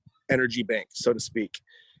energy bank, so to speak.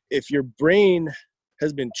 If your brain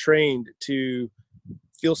has been trained to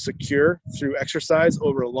feel secure through exercise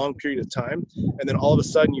over a long period of time, and then all of a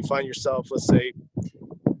sudden you find yourself, let's say,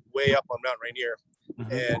 way up on Mount Rainier,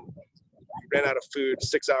 and ran out of food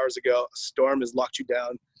 6 hours ago. A storm has locked you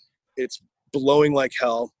down. It's blowing like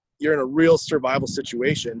hell. You're in a real survival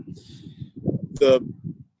situation. The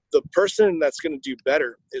person that's going to do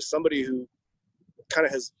better is somebody who kind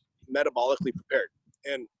of has metabolically prepared.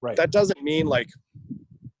 And that doesn't mean like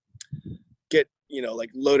get, like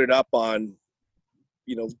loaded up on,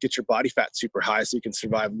 get your body fat super high so you can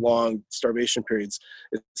survive long starvation periods.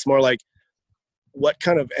 It's more like what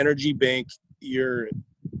kind of energy bank your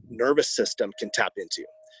nervous system can tap into.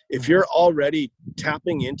 If you're already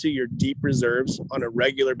tapping into your deep reserves on a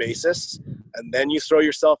regular basis, and then you throw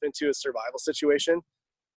yourself into a survival situation,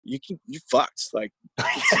 you fucked. Like,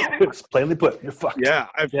 it's plainly put, you're fucked. Yeah.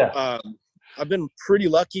 I've been pretty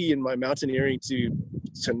lucky in my mountaineering to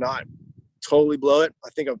not totally blow it. I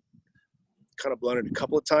think I've kind of blown it a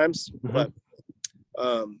couple of times, but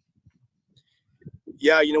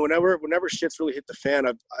whenever shit's really hit the fan,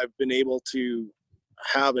 I've been able to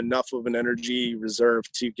have enough of an energy reserve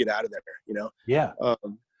to get out of there, Yeah.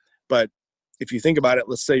 But if you think about it,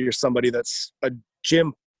 let's say you're somebody that's a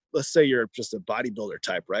gym, let's say you're just a bodybuilder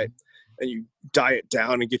type, right? And you diet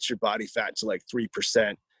down and get your body fat to like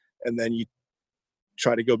 3%. And then you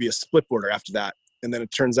try to go be a split boarder after that. And then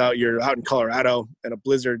it turns out you're out in Colorado and a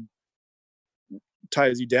blizzard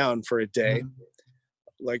ties you down for a day.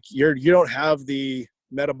 Like you don't have the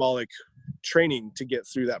metabolic training to get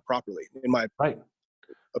through that properly, in my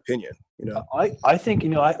opinion. I think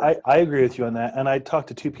I agree with you on that. And I talked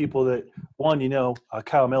to two people that one,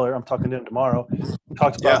 Kyle Miller, I'm talking to him tomorrow,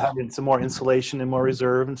 talked about having some more insulation and more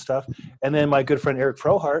reserve and stuff. And then my good friend Eric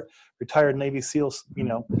Frohart, retired Navy SEALs,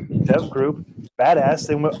 dev group, badass.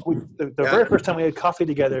 And the very first time we had coffee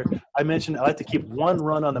together, I mentioned I like to keep one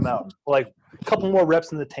run on the mountain, like a couple more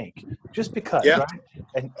reps in the tank, just because, right?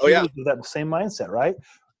 And he was that same mindset, right?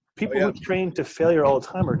 People who train to failure all the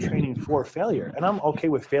time are training for failure. And I'm okay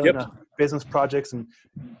with failing on business projects and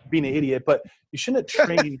being an idiot, but you shouldn't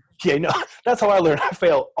train. That's how I learn. I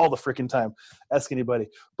fail all the freaking time. Ask anybody.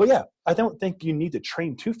 But yeah, I don't think you need to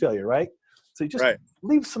train to failure, right? So you just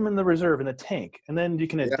leave some in the reserve in the tank, and then you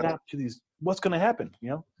can adapt to these. What's going to happen?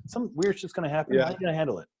 Some weird shit's going to happen. How are you going to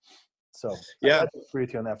handle it? So I agree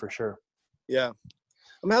with you on that for sure. Yeah.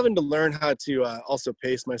 I'm having to learn how to also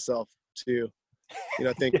pace myself too.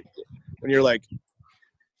 I think when you're like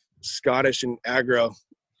Scottish and aggro,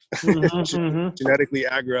 genetically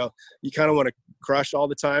aggro, you kind of want to crush all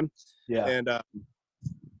the time. Yeah. And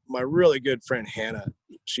my really good friend Hannah,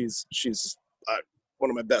 she's one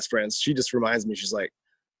of my best friends. She just reminds me, she's like,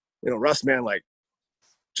 Russ, man, like,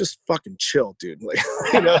 just fucking chill, dude. Like,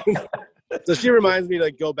 So she reminds me to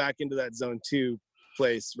like go back into that zone 2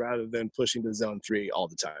 place rather than pushing to zone 3 all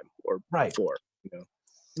the time or 4.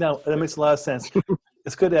 No, that makes a lot of sense.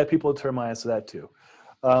 It's good to have people to remind us of that too.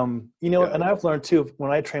 And I've learned too,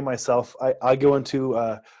 when I train myself, I go into,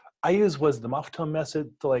 I use the Maffetone method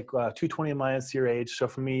to like 220 minus your age. So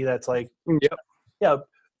for me, that's like,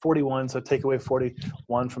 41. So take away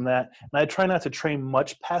 41 from that. And I try not to train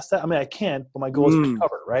much past that. I mean, I can, but my goal is to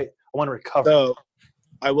recover, right? I want to recover. So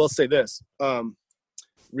I will say this,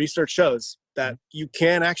 research shows that you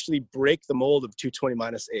can actually break the mold of 220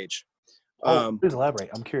 minus age. Please elaborate.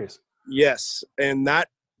 I'm curious. Yes. And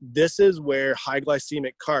this is where high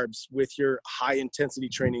glycemic carbs with your high intensity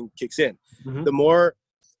training kicks in. The more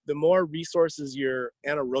resources your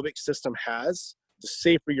anaerobic system has, the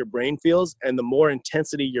safer your brain feels and the more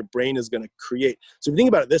intensity your brain is going to create. So if you think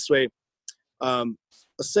about it this way, let's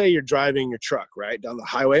say you're driving your truck, right, down the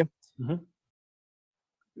highway.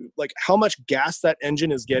 Like how much gas that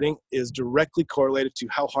engine is getting is directly correlated to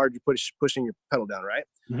how hard you're pushing your pedal down, right?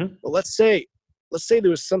 But let's say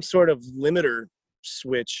there was some sort of limiter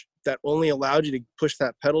switch that only allowed you to push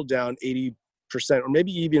that pedal down 80% or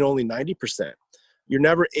maybe even only 90%. You're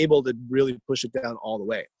never able to really push it down all the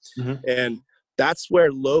way. And that's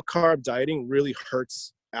where low carb dieting really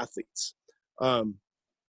hurts athletes.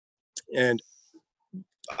 And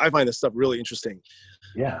I find this stuff really interesting.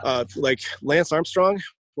 Yeah. Like Lance Armstrong,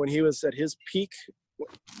 when he was at his peak,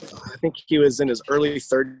 I think he was in his early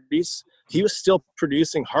 30s, he was still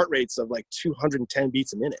producing heart rates of like 210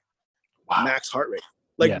 beats a minute. Wow. Max heart rate.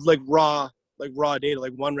 Like raw data,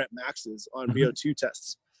 like 1 rep maxes on VO2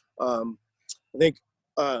 tests. I think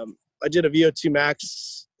I did a VO2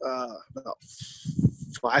 max about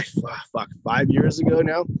 5 years ago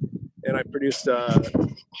now, and I produced a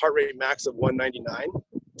heart rate max of 199,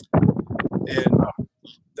 and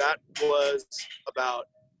that was about,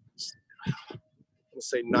 let's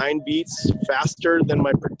say, 9 beats faster than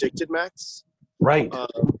my predicted max. Right.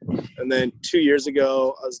 And then 2 years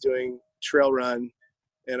ago, I was doing trail run,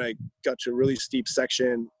 and I got to a really steep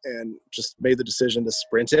section and just made the decision to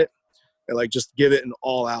sprint it. and like just give it an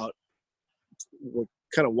all out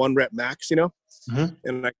kind of 1 rep max, you know. Mm-hmm.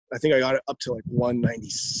 And I think I got it up to like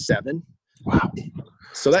 197. Wow.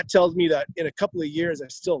 So that tells me that in a couple of years I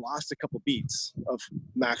still lost a couple beats of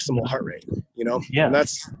maximal heart rate, you know. Yeah. And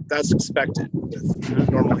that's expected with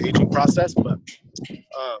normal aging process, but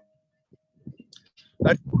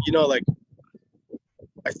that, you know, like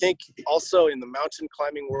I think also in the mountain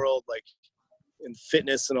climbing world, like in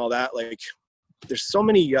fitness and all that, like there's so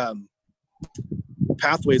many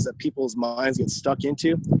pathways that people's minds get stuck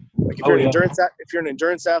into. Like if you're an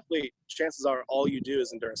endurance athlete, chances are all you do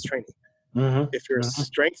is endurance training. Mm-hmm. If you're a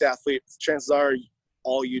strength athlete, chances are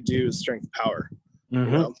all you do is strength power.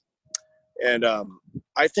 Mm-hmm. You know? And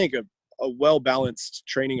I think a well-balanced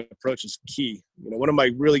training approach is key. You know, one of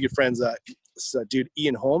my really good friends, this dude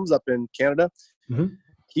Ian Holmes up in Canada, mm-hmm.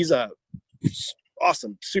 he's a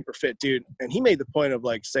awesome, super fit dude. And he made the point of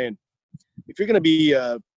like saying, if you're going to be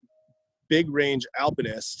a big range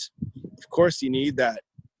alpinist, of course you need that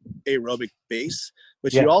aerobic base,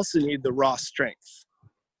 but you also need the raw strength.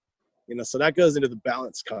 You know, so that goes into the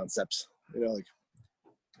balance concepts. You know, like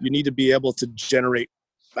you need to be able to generate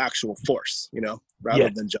actual force, you know, rather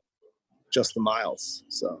than just the miles.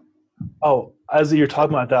 So. Oh, as you're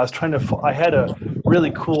talking about that, I was trying to. I had a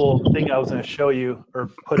really cool thing I was going to show you or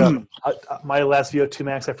put up. My last VO2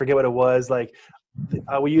 max, I forget what it was. Like,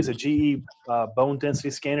 we use a GE bone density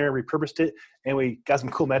scanner, repurposed it, and we got some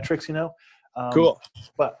cool metrics. You know, cool.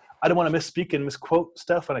 But I don't want to misspeak and misquote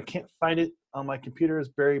stuff, and I can't find it on my computer. It's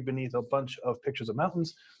buried beneath a bunch of pictures of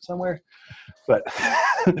mountains somewhere. But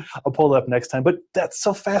I'll pull it up next time. But that's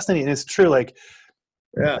so fascinating, and it's true. Like,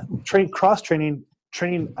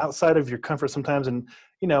 training outside of your comfort sometimes, and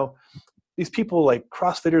you know, these people like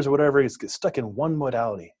CrossFitters or whatever get stuck in one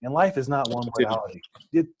modality, and life is not one modality.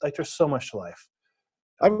 Like there's so much to life.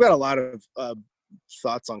 I've got a lot of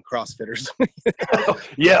thoughts on CrossFitters.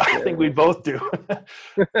 Yeah, I think we both do.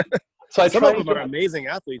 So some of them are amazing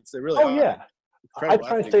athletes. They really are. Yeah. I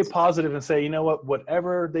try to stay positive and say, you know what,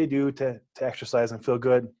 whatever they do to exercise and feel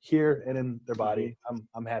good here and in their body,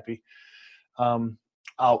 I'm happy.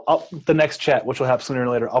 I'll the next chat, which will happen sooner or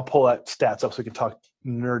later, I'll pull that stats up so we can talk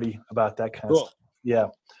nerdy about that kind of stuff.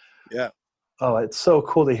 Yeah. Oh, it's so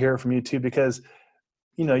cool to hear from you too, because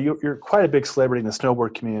you know you're quite a big celebrity in the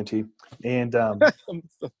snowboard community, and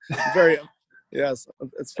very. Yes,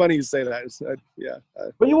 it's funny you say that.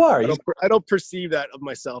 But you are. I don't perceive that of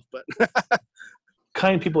myself, but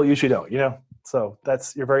kind people usually don't, you know. So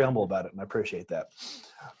you're very humble about it, and I appreciate that.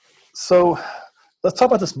 So let's talk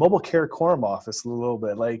about this mobile care quorum office a little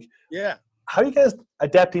bit. Like, how are you guys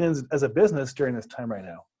adapting as a business during this time right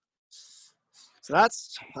now? So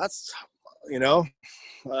that's you know,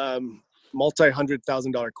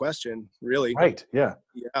 multi-$100,000 question, really. Right. Yeah.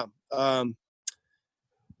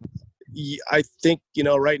 I think, you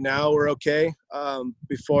know, right now we're okay.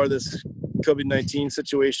 Before this COVID-19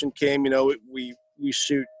 situation came, you know, we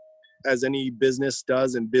shoot as any business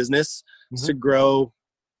does in business to grow,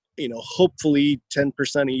 you know, hopefully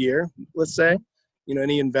 10% a year, let's say. You know,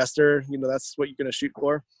 any investor, you know, that's what you're going to shoot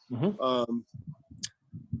for.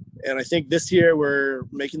 And I think this year we're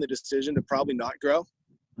making the decision to probably not grow.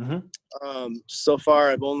 So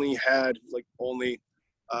far I've only had I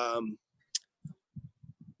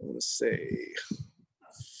want to say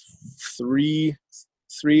three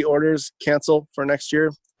orders cancel for next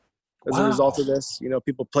year as a result of this. You know,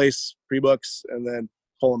 people place pre-books and then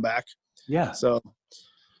pull them back. Yeah. So,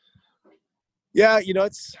 yeah, you know,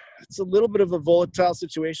 it's a little bit of a volatile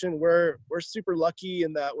situation. We're super lucky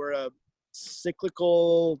in that we're a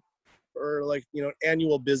cyclical or like, you know,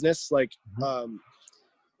 annual business. Like, you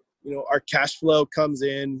know, our cash flow comes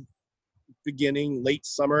in beginning late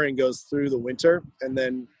summer and goes through the winter, and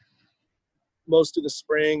then most of the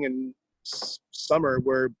spring and summer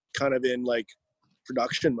we're kind of in like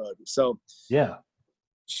production mode. So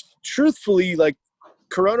truthfully, like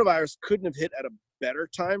coronavirus couldn't have hit at a better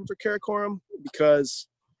time for Karakoram, because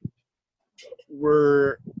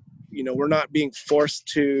we're not being forced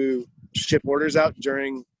to ship orders out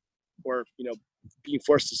during, or you know, being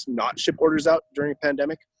forced to not ship orders out during a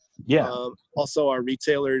pandemic. Also our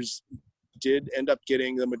retailers did end up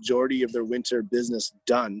getting the majority of their winter business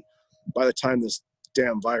done by the time this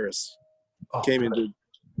damn virus came into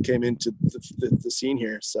the scene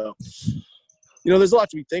here. So, you know, there's a lot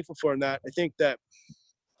to be thankful for in that. I think that,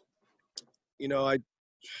 you know, I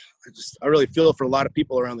really feel for a lot of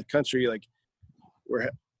people around the country. Like, we're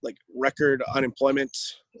like record unemployment.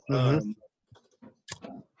 You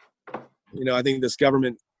know, I think this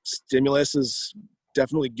government stimulus is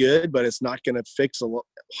definitely good, but it's not going to fix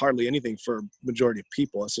hardly anything for majority of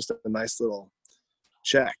people. It's just a nice little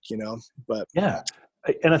check, but yeah.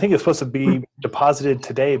 And I think it's supposed to be deposited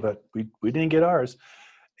today, but we didn't get ours.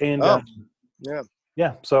 And yeah.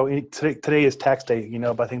 yeah. So today is tax day,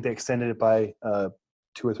 but I think they extended it by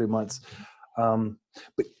 2 or 3 months.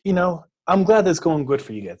 But I'm glad that's going good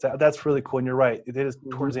for you guys. That's really cool. And you're right. It is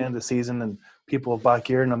towards the end of the season and people have bought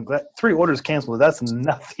gear, and I'm glad 3 orders canceled. That's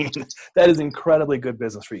nothing. That is incredibly good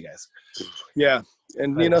business for you guys. Yeah.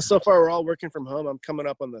 And, so far we're all working from home. I'm coming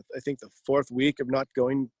up on I think the 4th week of not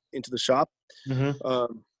going into the shop. Mm-hmm.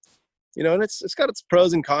 And it's got its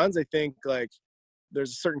pros and cons. I think like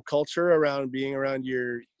there's a certain culture around being around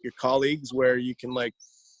your colleagues where you can like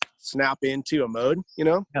snap into a mode,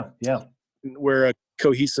 Yeah. We're a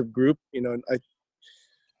cohesive group, and I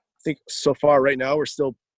think so far right now we're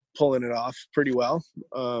still pulling it off pretty well.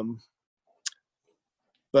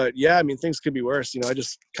 But yeah, I mean, things could be worse. I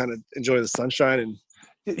just kind of enjoy the sunshine and.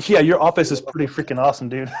 Yeah, your office is pretty freaking awesome,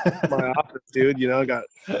 dude. My office, dude, got,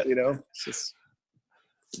 it's just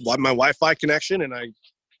my Wi-Fi connection, and I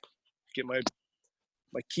get my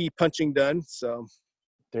key punching done. So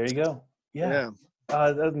there you go. Yeah.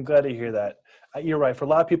 I'm glad to hear that. You're right. For a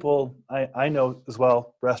lot of people, I know as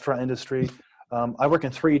well, restaurant industry. I work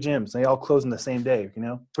in 3 gyms. They all close on the same day.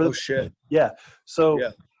 Oh shit. Yeah. So,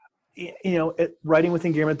 yeah. Writing with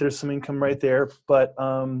Engearment, there's some income right there, but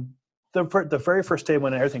the very first day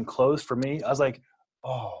when everything closed for me, I was like,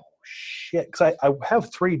 oh shit. Cause I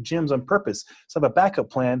have 3 gyms on purpose. So I have a backup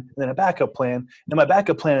plan and then a backup plan. And my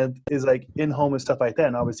backup plan is like in home and stuff like that.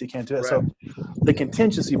 And obviously you can't do it. Right. So the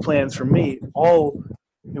contingency plans for me all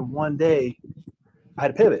in one day, I had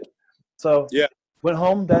to pivot. So went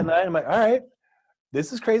home that night. I'm like, all right,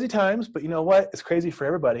 this is crazy times, but you know what? It's crazy for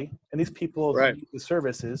everybody. And these people need the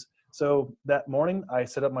services. So that morning I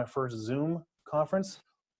set up my first Zoom conference.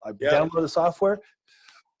 I downloaded the software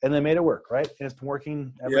and then made it work, right? And it's been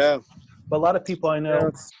working ever since. But a lot of people I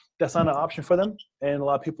know, that's not an option for them. And a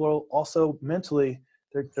lot of people are also mentally,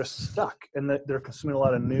 they're stuck and they're consuming a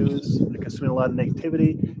lot of news. They're consuming a lot of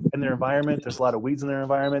negativity in their environment. There's a lot of weeds in their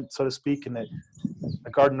environment, so to speak, and that a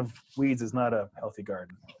garden of weeds is not a healthy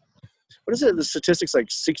garden. What is it? The statistics, like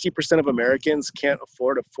 60% of Americans can't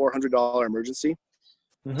afford a $400 emergency,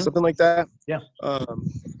 something like that. Yeah.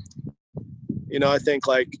 I think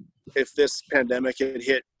like if this pandemic had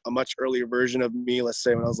hit a much earlier version of me, let's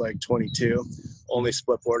say when I was like 22, only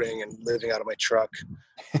split boarding and living out of my truck,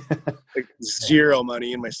 like 0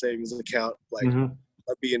 money in my savings account, like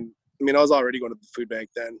I'd be I was already going to the food bank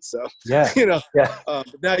then. So, but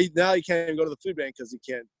now you can't even go to the food bank because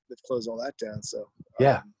they've closed all that down. So,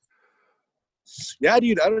 yeah,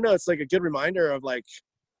 dude, I don't know. It's like a good reminder of like,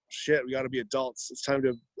 shit, we got to be adults. It's time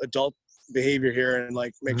to adult behavior here and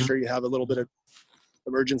like make sure you have a little bit of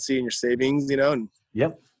emergency in your savings, and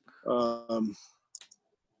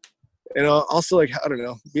and also like, I don't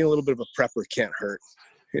know, being a little bit of a prepper can't hurt.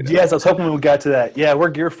 Yes, I was hoping we got to that. Yeah, we're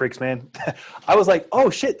gear freaks, man. I was like, oh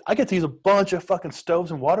shit, I get to use a bunch of fucking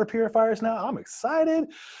stoves and water purifiers now. I'm excited.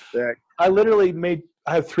 Yeah. I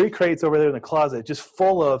have 3 crates over there in the closet just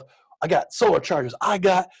full of, I got solar chargers, I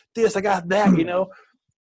got this, I got that,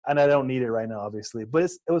 and I don't need it right now, obviously. But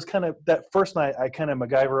it was kind of that first night I kind of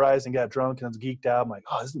MacGyverized and got drunk and I was geeked out. I'm like,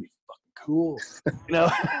 oh, this is gonna be fucking cool,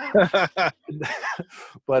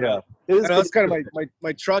 But it's kind of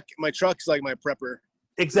my truck. My truck's like my prepper.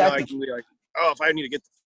 Exactly. I can be like, oh, if I need to get the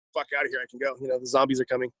fuck out of here, I can go. The zombies are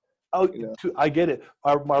coming. Oh, I get it.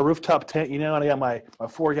 My rooftop tent, and I got my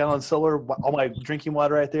 4-gallon solar, all my drinking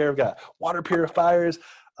water right there. I've got water purifiers.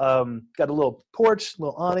 Got a little porch,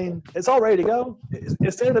 little awning. It's all ready to go.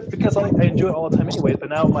 It's there because I enjoy it all the time anyway. But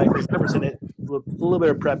now my purpose in it, a little bit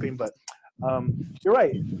of prepping. But you're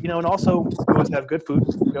right. And also we always have good food.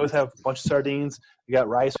 We always have a bunch of sardines. We got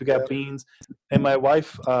rice. We got beans. And my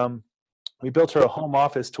wife, we built her a home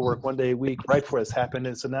office to work 1 day a week right before this happened.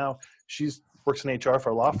 And so now she works in HR for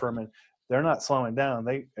a law firm, and they're not slowing down.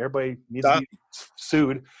 Everybody needs to be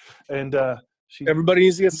sued, and everybody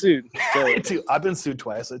needs to get sued. So. I've been sued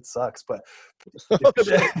twice. It sucks, but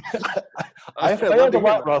I fail a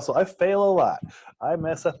lot, Russell. I fail a lot. I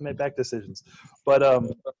mess up and make bad decisions. But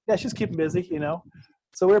she's keeping busy,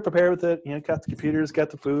 So we're prepared with it. Got the computers, got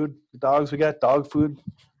the food, the dogs. We got dog food,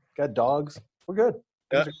 got dogs. We're good.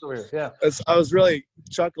 Yeah. I was really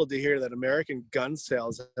chuckled to hear that American gun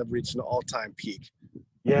sales have reached an all-time peak.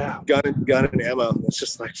 Yeah. Gun and ammo. It's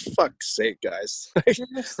just like, fuck's sake, guys.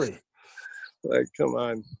 Seriously. Like, come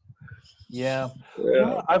on. Yeah.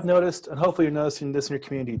 I've noticed, and hopefully you're noticing this in your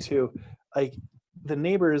community too, like the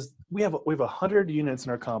neighbors, we have 100 units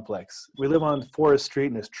in our complex. We live on Forest Street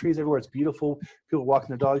and there's trees everywhere. It's beautiful. People walking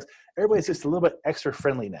their dogs. Everybody's just a little bit extra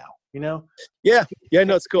friendly now. you know? Yeah. Yeah.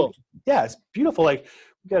 No, it's cool. Yeah, it's beautiful. Like,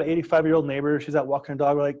 we got an 85-year-old neighbor. She's out walking her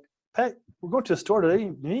dog. We're like, Pet, we're going to the store today.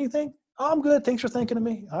 You need anything? Oh, I'm good. Thanks for thinking of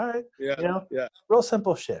me. All right. Yeah. You know, Yeah. real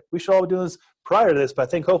simple shit. We should all be doing this prior to this, but I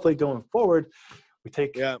think hopefully going forward, we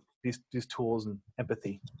take these tools and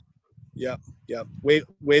empathy. Yeah. Yeah.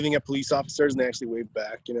 Waving at police officers and they actually wave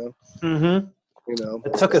back, you know? Mm-hmm. You know, I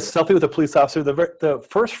took a selfie with a police officer. The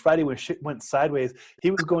first Friday when shit went sideways, he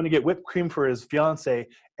was going to get whipped cream for his fiance,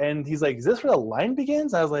 and he's like, "Is this where the line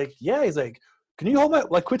begins?" I was like, "Yeah." He's like, "Can you hold my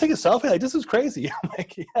can we take a selfie? Like, this is crazy." I'm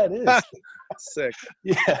like, "Yeah, it is." Sick.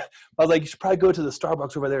 Yeah, I was like, "You should probably go to the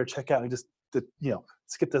Starbucks over there and check out and just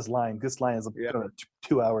skip this line. This line is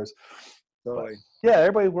 2 hours." Totally. But, yeah,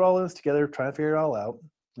 everybody, we're all in this together, trying to figure it all out.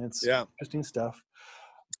 It's interesting stuff.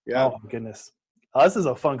 Yeah. Oh my goodness. This is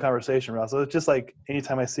a fun conversation, Ross. So it's just like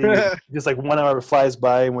anytime I see you, just like 1 hour flies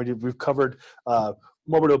by, and we've covered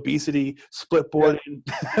morbid obesity, split boarding.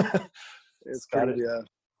 It's pretty, yeah.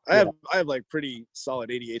 I have like pretty solid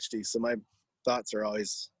ADHD, so my thoughts are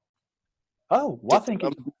always. Oh, well, I think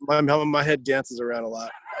my head dances around a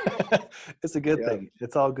lot. It's a good thing.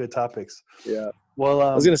 It's all good topics. Yeah. Well,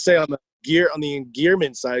 I was gonna say on the gear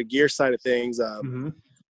side of things, I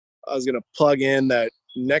was gonna plug in that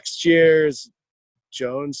next year's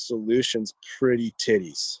Jones Solutions pretty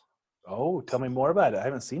titties. Oh, tell me more about it. I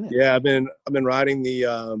haven't seen it. Yeah, I've been riding the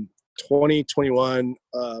 2021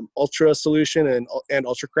 Ultra Solution and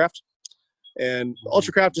Ultracraft, and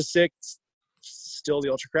Ultracraft is sick. It's still the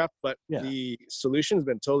Ultracraft, but the Solution has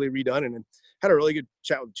been totally redone, and had a really good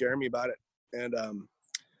chat with Jeremy about it. And I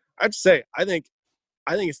have to say, I think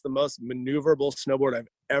it's the most maneuverable snowboard I've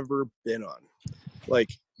ever been on. Like,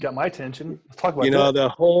 got my attention. Let's talk about that. The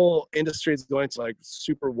whole industry is going to like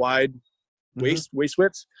super wide waist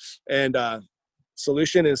widths, and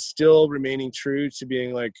Solution is still remaining true to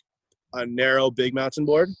being like a narrow big mountain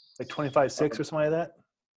board, like 25.6 or something like that.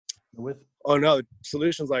 With oh no,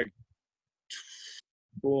 Solution's like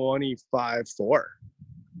 25.4.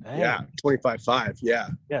 Yeah, 25.5. Yeah.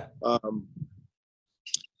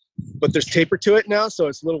 But there's taper to it now, so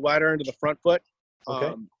it's a little wider into the front foot.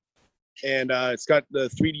 Okay. And it's got the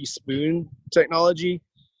 3D spoon technology.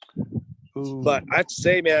 Ooh. But I have to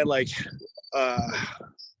say, man, like,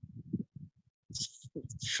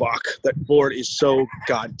 fuck, that board is so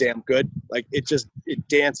goddamn good. Like, it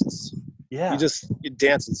dances. Yeah. It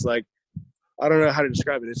dances. Like, I don't know how to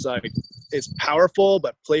describe it. It's like, it's powerful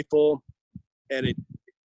but playful, and it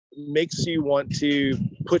makes you want to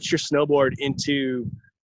put your snowboard into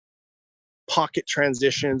pocket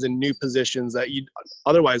transitions and new positions that you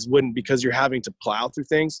otherwise wouldn't, because you're having to plow through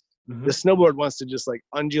things. The snowboard wants to just like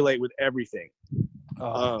undulate with everything.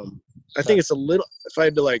 I think it's a little, if I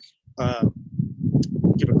had to like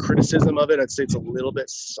give a criticism of it, I'd say it's a little bit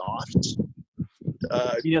soft.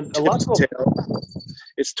 A lot of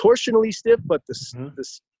it's torsionally stiff, but the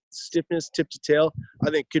stiffness tip to tail,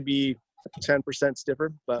 I think, could be 10%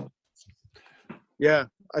 stiffer. But yeah,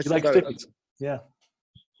 I like stiffies. Yeah.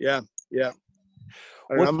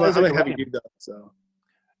 I'm a heavy dude though. So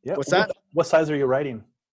yeah. What's that? What size are you riding?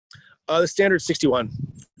 The standard 61.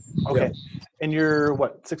 Okay. Yeah. And you're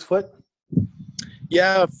what, 6 foot?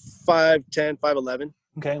 Yeah, 5'10", 5'11".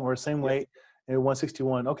 Okay, we're the same weight. And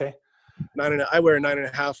 161. Okay. I wear a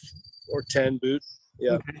 9.5 or 10 boot.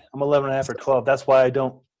 Yeah. Okay. I'm 11.5 or 12. That's why I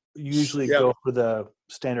don't usually go for the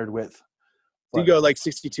standard width. You go like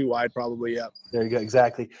 62 wide, probably. Yeah. There you go.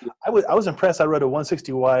 Exactly. I was impressed. I rode a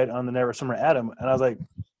 160 wide on the Never Summer Atom, and I was like,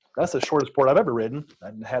 "That's the shortest board I've ever ridden."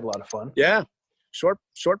 I had a lot of fun. Yeah, short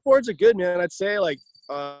boards are good, man. I'd say like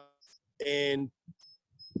in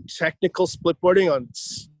technical split boarding on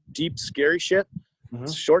deep, scary shit,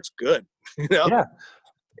 short's good. Yeah.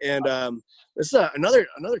 And this is another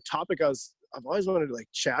topic I've always wanted to like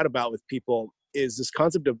chat about with people, is this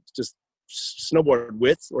concept of just snowboard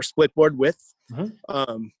width or split board width.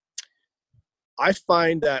 I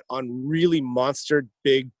find that on really monster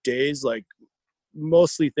big days, like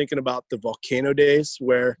mostly thinking about the volcano days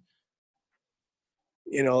where,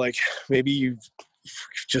 like maybe you've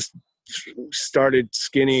just started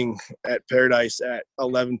skinning at Paradise at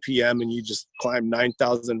 11 p.m. and you just climbed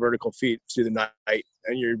 9,000 vertical feet through the night,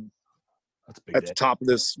 and you're at the top of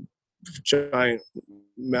this giant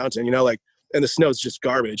mountain, and the snow's just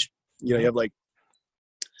garbage. You have like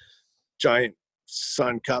giant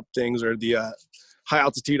sun cup things or the high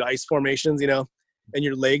altitude ice formations, and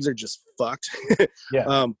your legs are just fucked.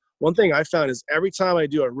 Yeah. One thing I found is every time I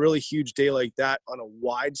do a really huge day like that on a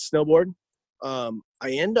wide snowboard, I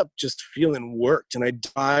end up just feeling worked, and I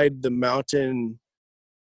ride the mountain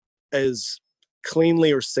as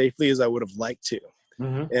cleanly or safely as I would have liked to.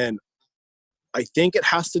 And I think it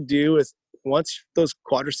has to do with once those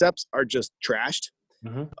quadriceps are just trashed,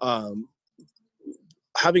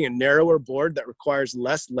 having a narrower board that requires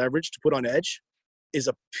less leverage to put on edge is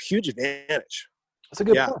a huge advantage. That's a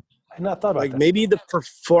good point. I had not thought about like that. Maybe the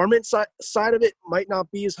performance side of it might not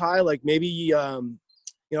be as high. Like maybe, you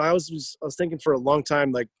know, I was thinking for a long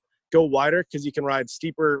time, like go wider because you can ride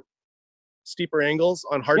steeper angles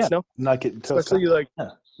on hard snow. Not getting especially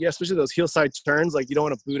especially those heel side turns. Like you don't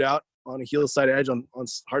want to boot out on a heel side edge on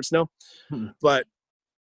hard snow. But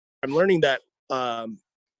I'm learning that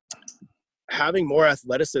having more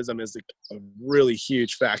athleticism is a really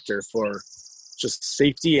huge factor for just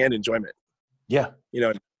safety and enjoyment. Yeah. You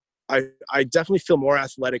know, I definitely feel more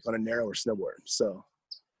athletic on a narrower snowboard. So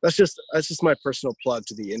that's just my personal plug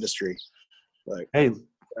to the industry. Like, hey,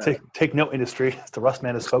 take note, industry. The Rust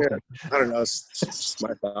Man has spoken. I don't know. It's just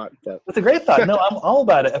my thought. But it's a great thought. No, I'm all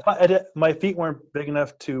about it. If my feet weren't big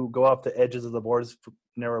enough to go off the edges of the boards,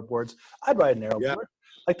 narrow boards, I'd ride a narrow board.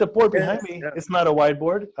 Like the board behind me, it's not a wide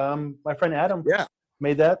board. My friend Adam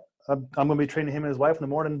made that. I'm going to be training him and his wife in the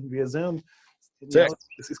morning via Zoom. You know,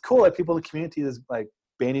 it's cool that people in the community is like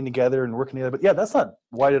banding together and working together. But yeah, that's not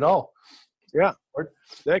wide at all. Yeah.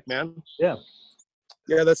 Sick, man. Yeah.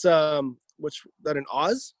 Yeah, that's which that in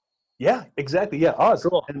Oz? Yeah, exactly. Yeah, Oz.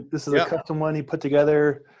 Cool. And this is a custom one he put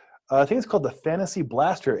together. I think it's called the Fantasy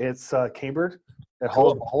Blaster. It's cambered at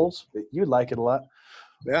holes. You'd like it a lot.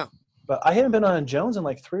 Yeah. But I haven't been on a Jones in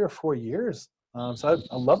like 3 or 4 years. So I'd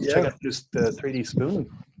love to check out just the 3D Spoon.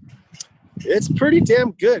 It's pretty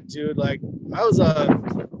damn good, dude. Like I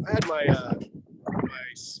had my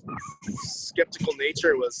skeptical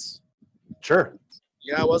nature was sure.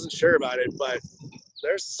 Yeah, I wasn't sure about it, but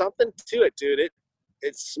there's something to it, dude.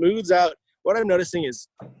 It smooths out. What I'm noticing is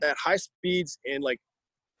at high speeds and like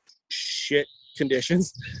shit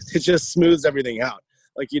conditions, it just smooths everything out.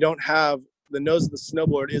 Like you don't have the nose of the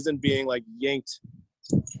snowboard isn't being like yanked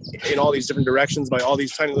in all these different directions by all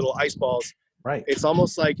these tiny little ice balls. Right. It's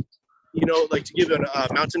almost like, you know, like to give a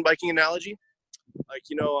mountain biking analogy, like,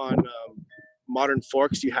 you know, on modern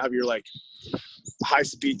forks, you have your like high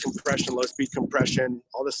speed compression, low speed compression,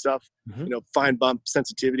 all this stuff, you know, fine bump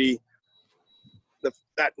sensitivity.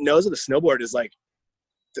 That nose of the snowboard is like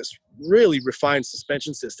this really refined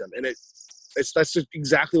suspension system. And that's just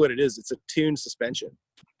exactly what it is. It's a tuned suspension.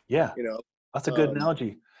 Yeah. You know, that's a good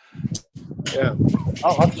analogy. Yeah.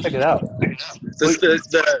 I'll have to check it out.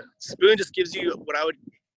 The spoon just gives you what I would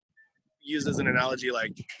use as an analogy,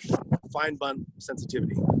 like fine bump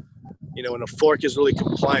sensitivity. You know, when a fork is really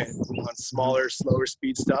compliant on smaller, slower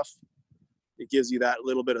speed stuff, it gives you that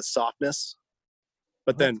little bit of softness,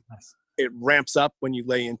 but then it ramps up when you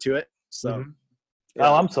lay into it. So,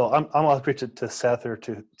 I'm I'll reach it to Seth or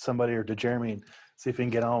to somebody or to Jeremy and see if we can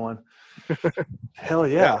get on one. Hell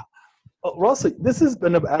yeah. Well, Russell, this has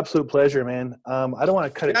been an absolute pleasure, man. I don't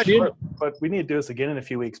want to cut it short, but we need to do this again in a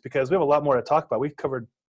few weeks because we have a lot more to talk about. We've covered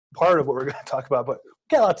part of what we're going to talk about, but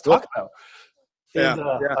we got a lot to talk about. And,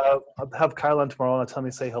 I'll have Kyle on tomorrow and tell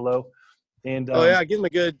me say hello. And give him a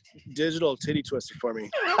good digital titty twister for me.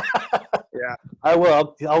 Yeah, I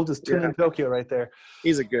will. I'll just tune in Tokyo right there.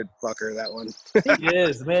 He's a good fucker, that one. He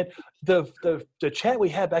is, man. The chat we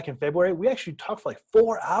had back in February, we actually talked for like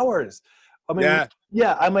 4 hours. I mean,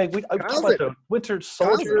 I'm like, we talked about the Winter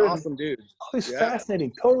Soldier. Awesome dude. Always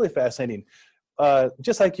fascinating, totally fascinating.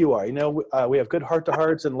 Just like you are, you know, we have good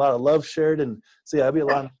heart-to-hearts and a lot of love shared, and so it'll be a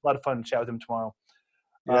lot of fun to chat with him tomorrow.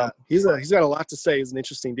 Yeah, he's got a lot to say. He's an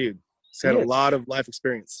interesting dude. He's had a lot of life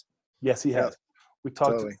experience. Yes, he has. We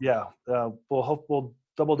talked. Totally. We'll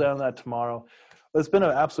double down on that tomorrow. It's been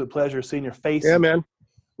an absolute pleasure seeing your face. Yeah, man.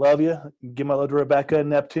 Love you. Give my love to Rebecca and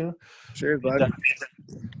Neptune. Cheers, bud.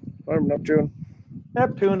 I'm Neptune.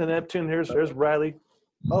 Neptune. Here's Riley.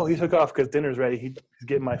 Oh, he took off because dinner's ready. He's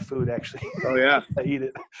getting my food, actually. Oh, yeah. I eat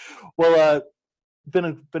it. Well, been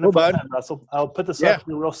a fun time, Russell. I'll put this up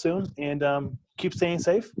real soon, and keep staying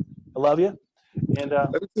safe. I love you. And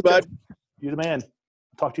love you, bud. You're the man.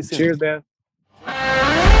 Talk to you soon. Cheers, man.